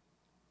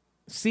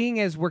 Seeing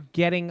as we're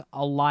getting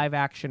a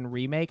live-action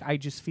remake, I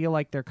just feel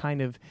like they're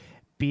kind of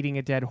beating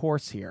a dead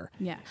horse here.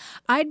 Yeah.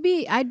 I'd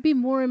be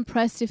more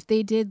impressed if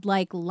they did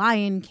like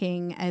Lion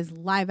King as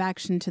live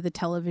action to the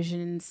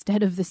television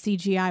instead of the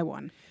CGI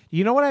one.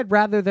 You know what I'd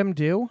rather them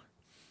do?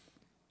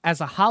 As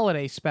a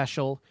holiday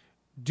special,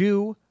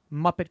 do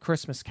Muppet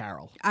Christmas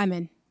Carol. I'm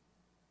in.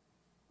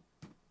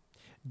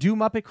 Do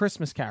Muppet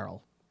Christmas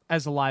Carol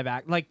as a live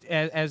act, like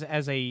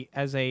as a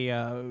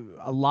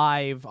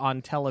live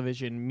on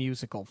television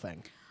musical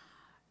thing.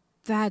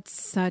 That's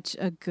such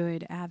a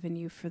good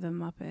avenue for the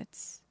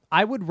Muppets.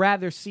 I would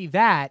rather see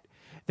that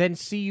than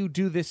see you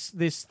do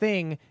this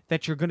thing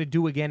that you're going to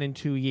do again in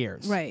 2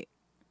 years. Right.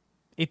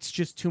 It's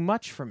just too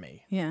much for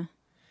me. Yeah.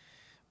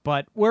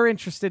 But we're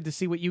interested to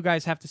see what you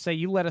guys have to say.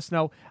 You let us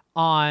know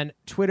on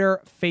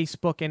Twitter,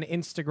 Facebook, and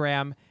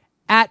Instagram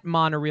at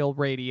Monorail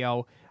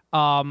Radio.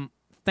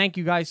 Thank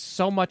you guys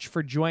so much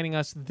for joining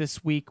us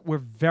this week. We're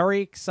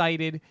very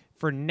excited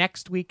for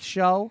next week's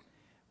show.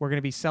 We're going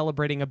to be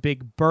celebrating a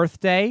big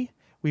birthday.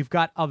 We've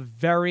got a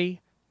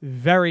very,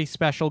 very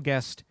special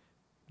guest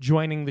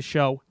joining the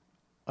show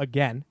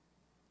again.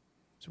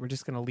 So we're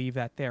just going to leave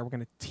that there. We're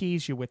going to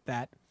tease you with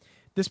that.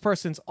 This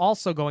person's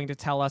also going to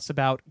tell us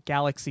about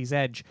Galaxy's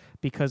Edge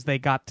because they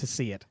got to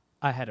see it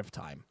ahead of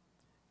time.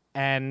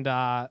 And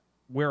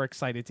we're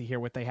excited to hear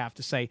what they have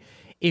to say.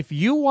 If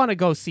you want to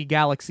go see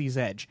Galaxy's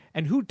Edge,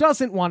 and who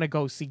doesn't want to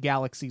go see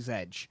Galaxy's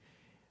Edge,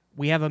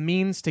 we have a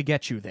means to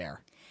get you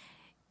there.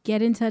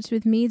 Get in touch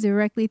with me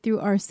directly through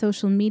our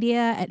social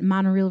media at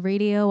Monorail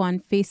Radio on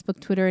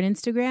Facebook, Twitter, and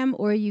Instagram,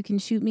 or you can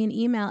shoot me an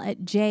email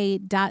at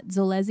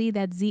j.zolezzi,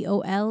 that's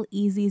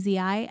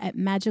Zolezzi, at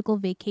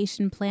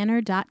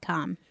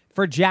magicalvacationplanner.com.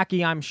 For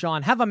Jackie, I'm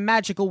Sean. Have a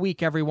magical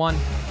week, everyone.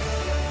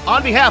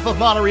 On behalf of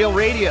Monorail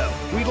Radio,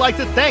 we'd like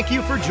to thank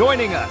you for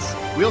joining us.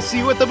 We'll see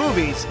you at the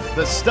movies,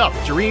 the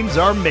stuff dreams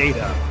are made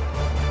of.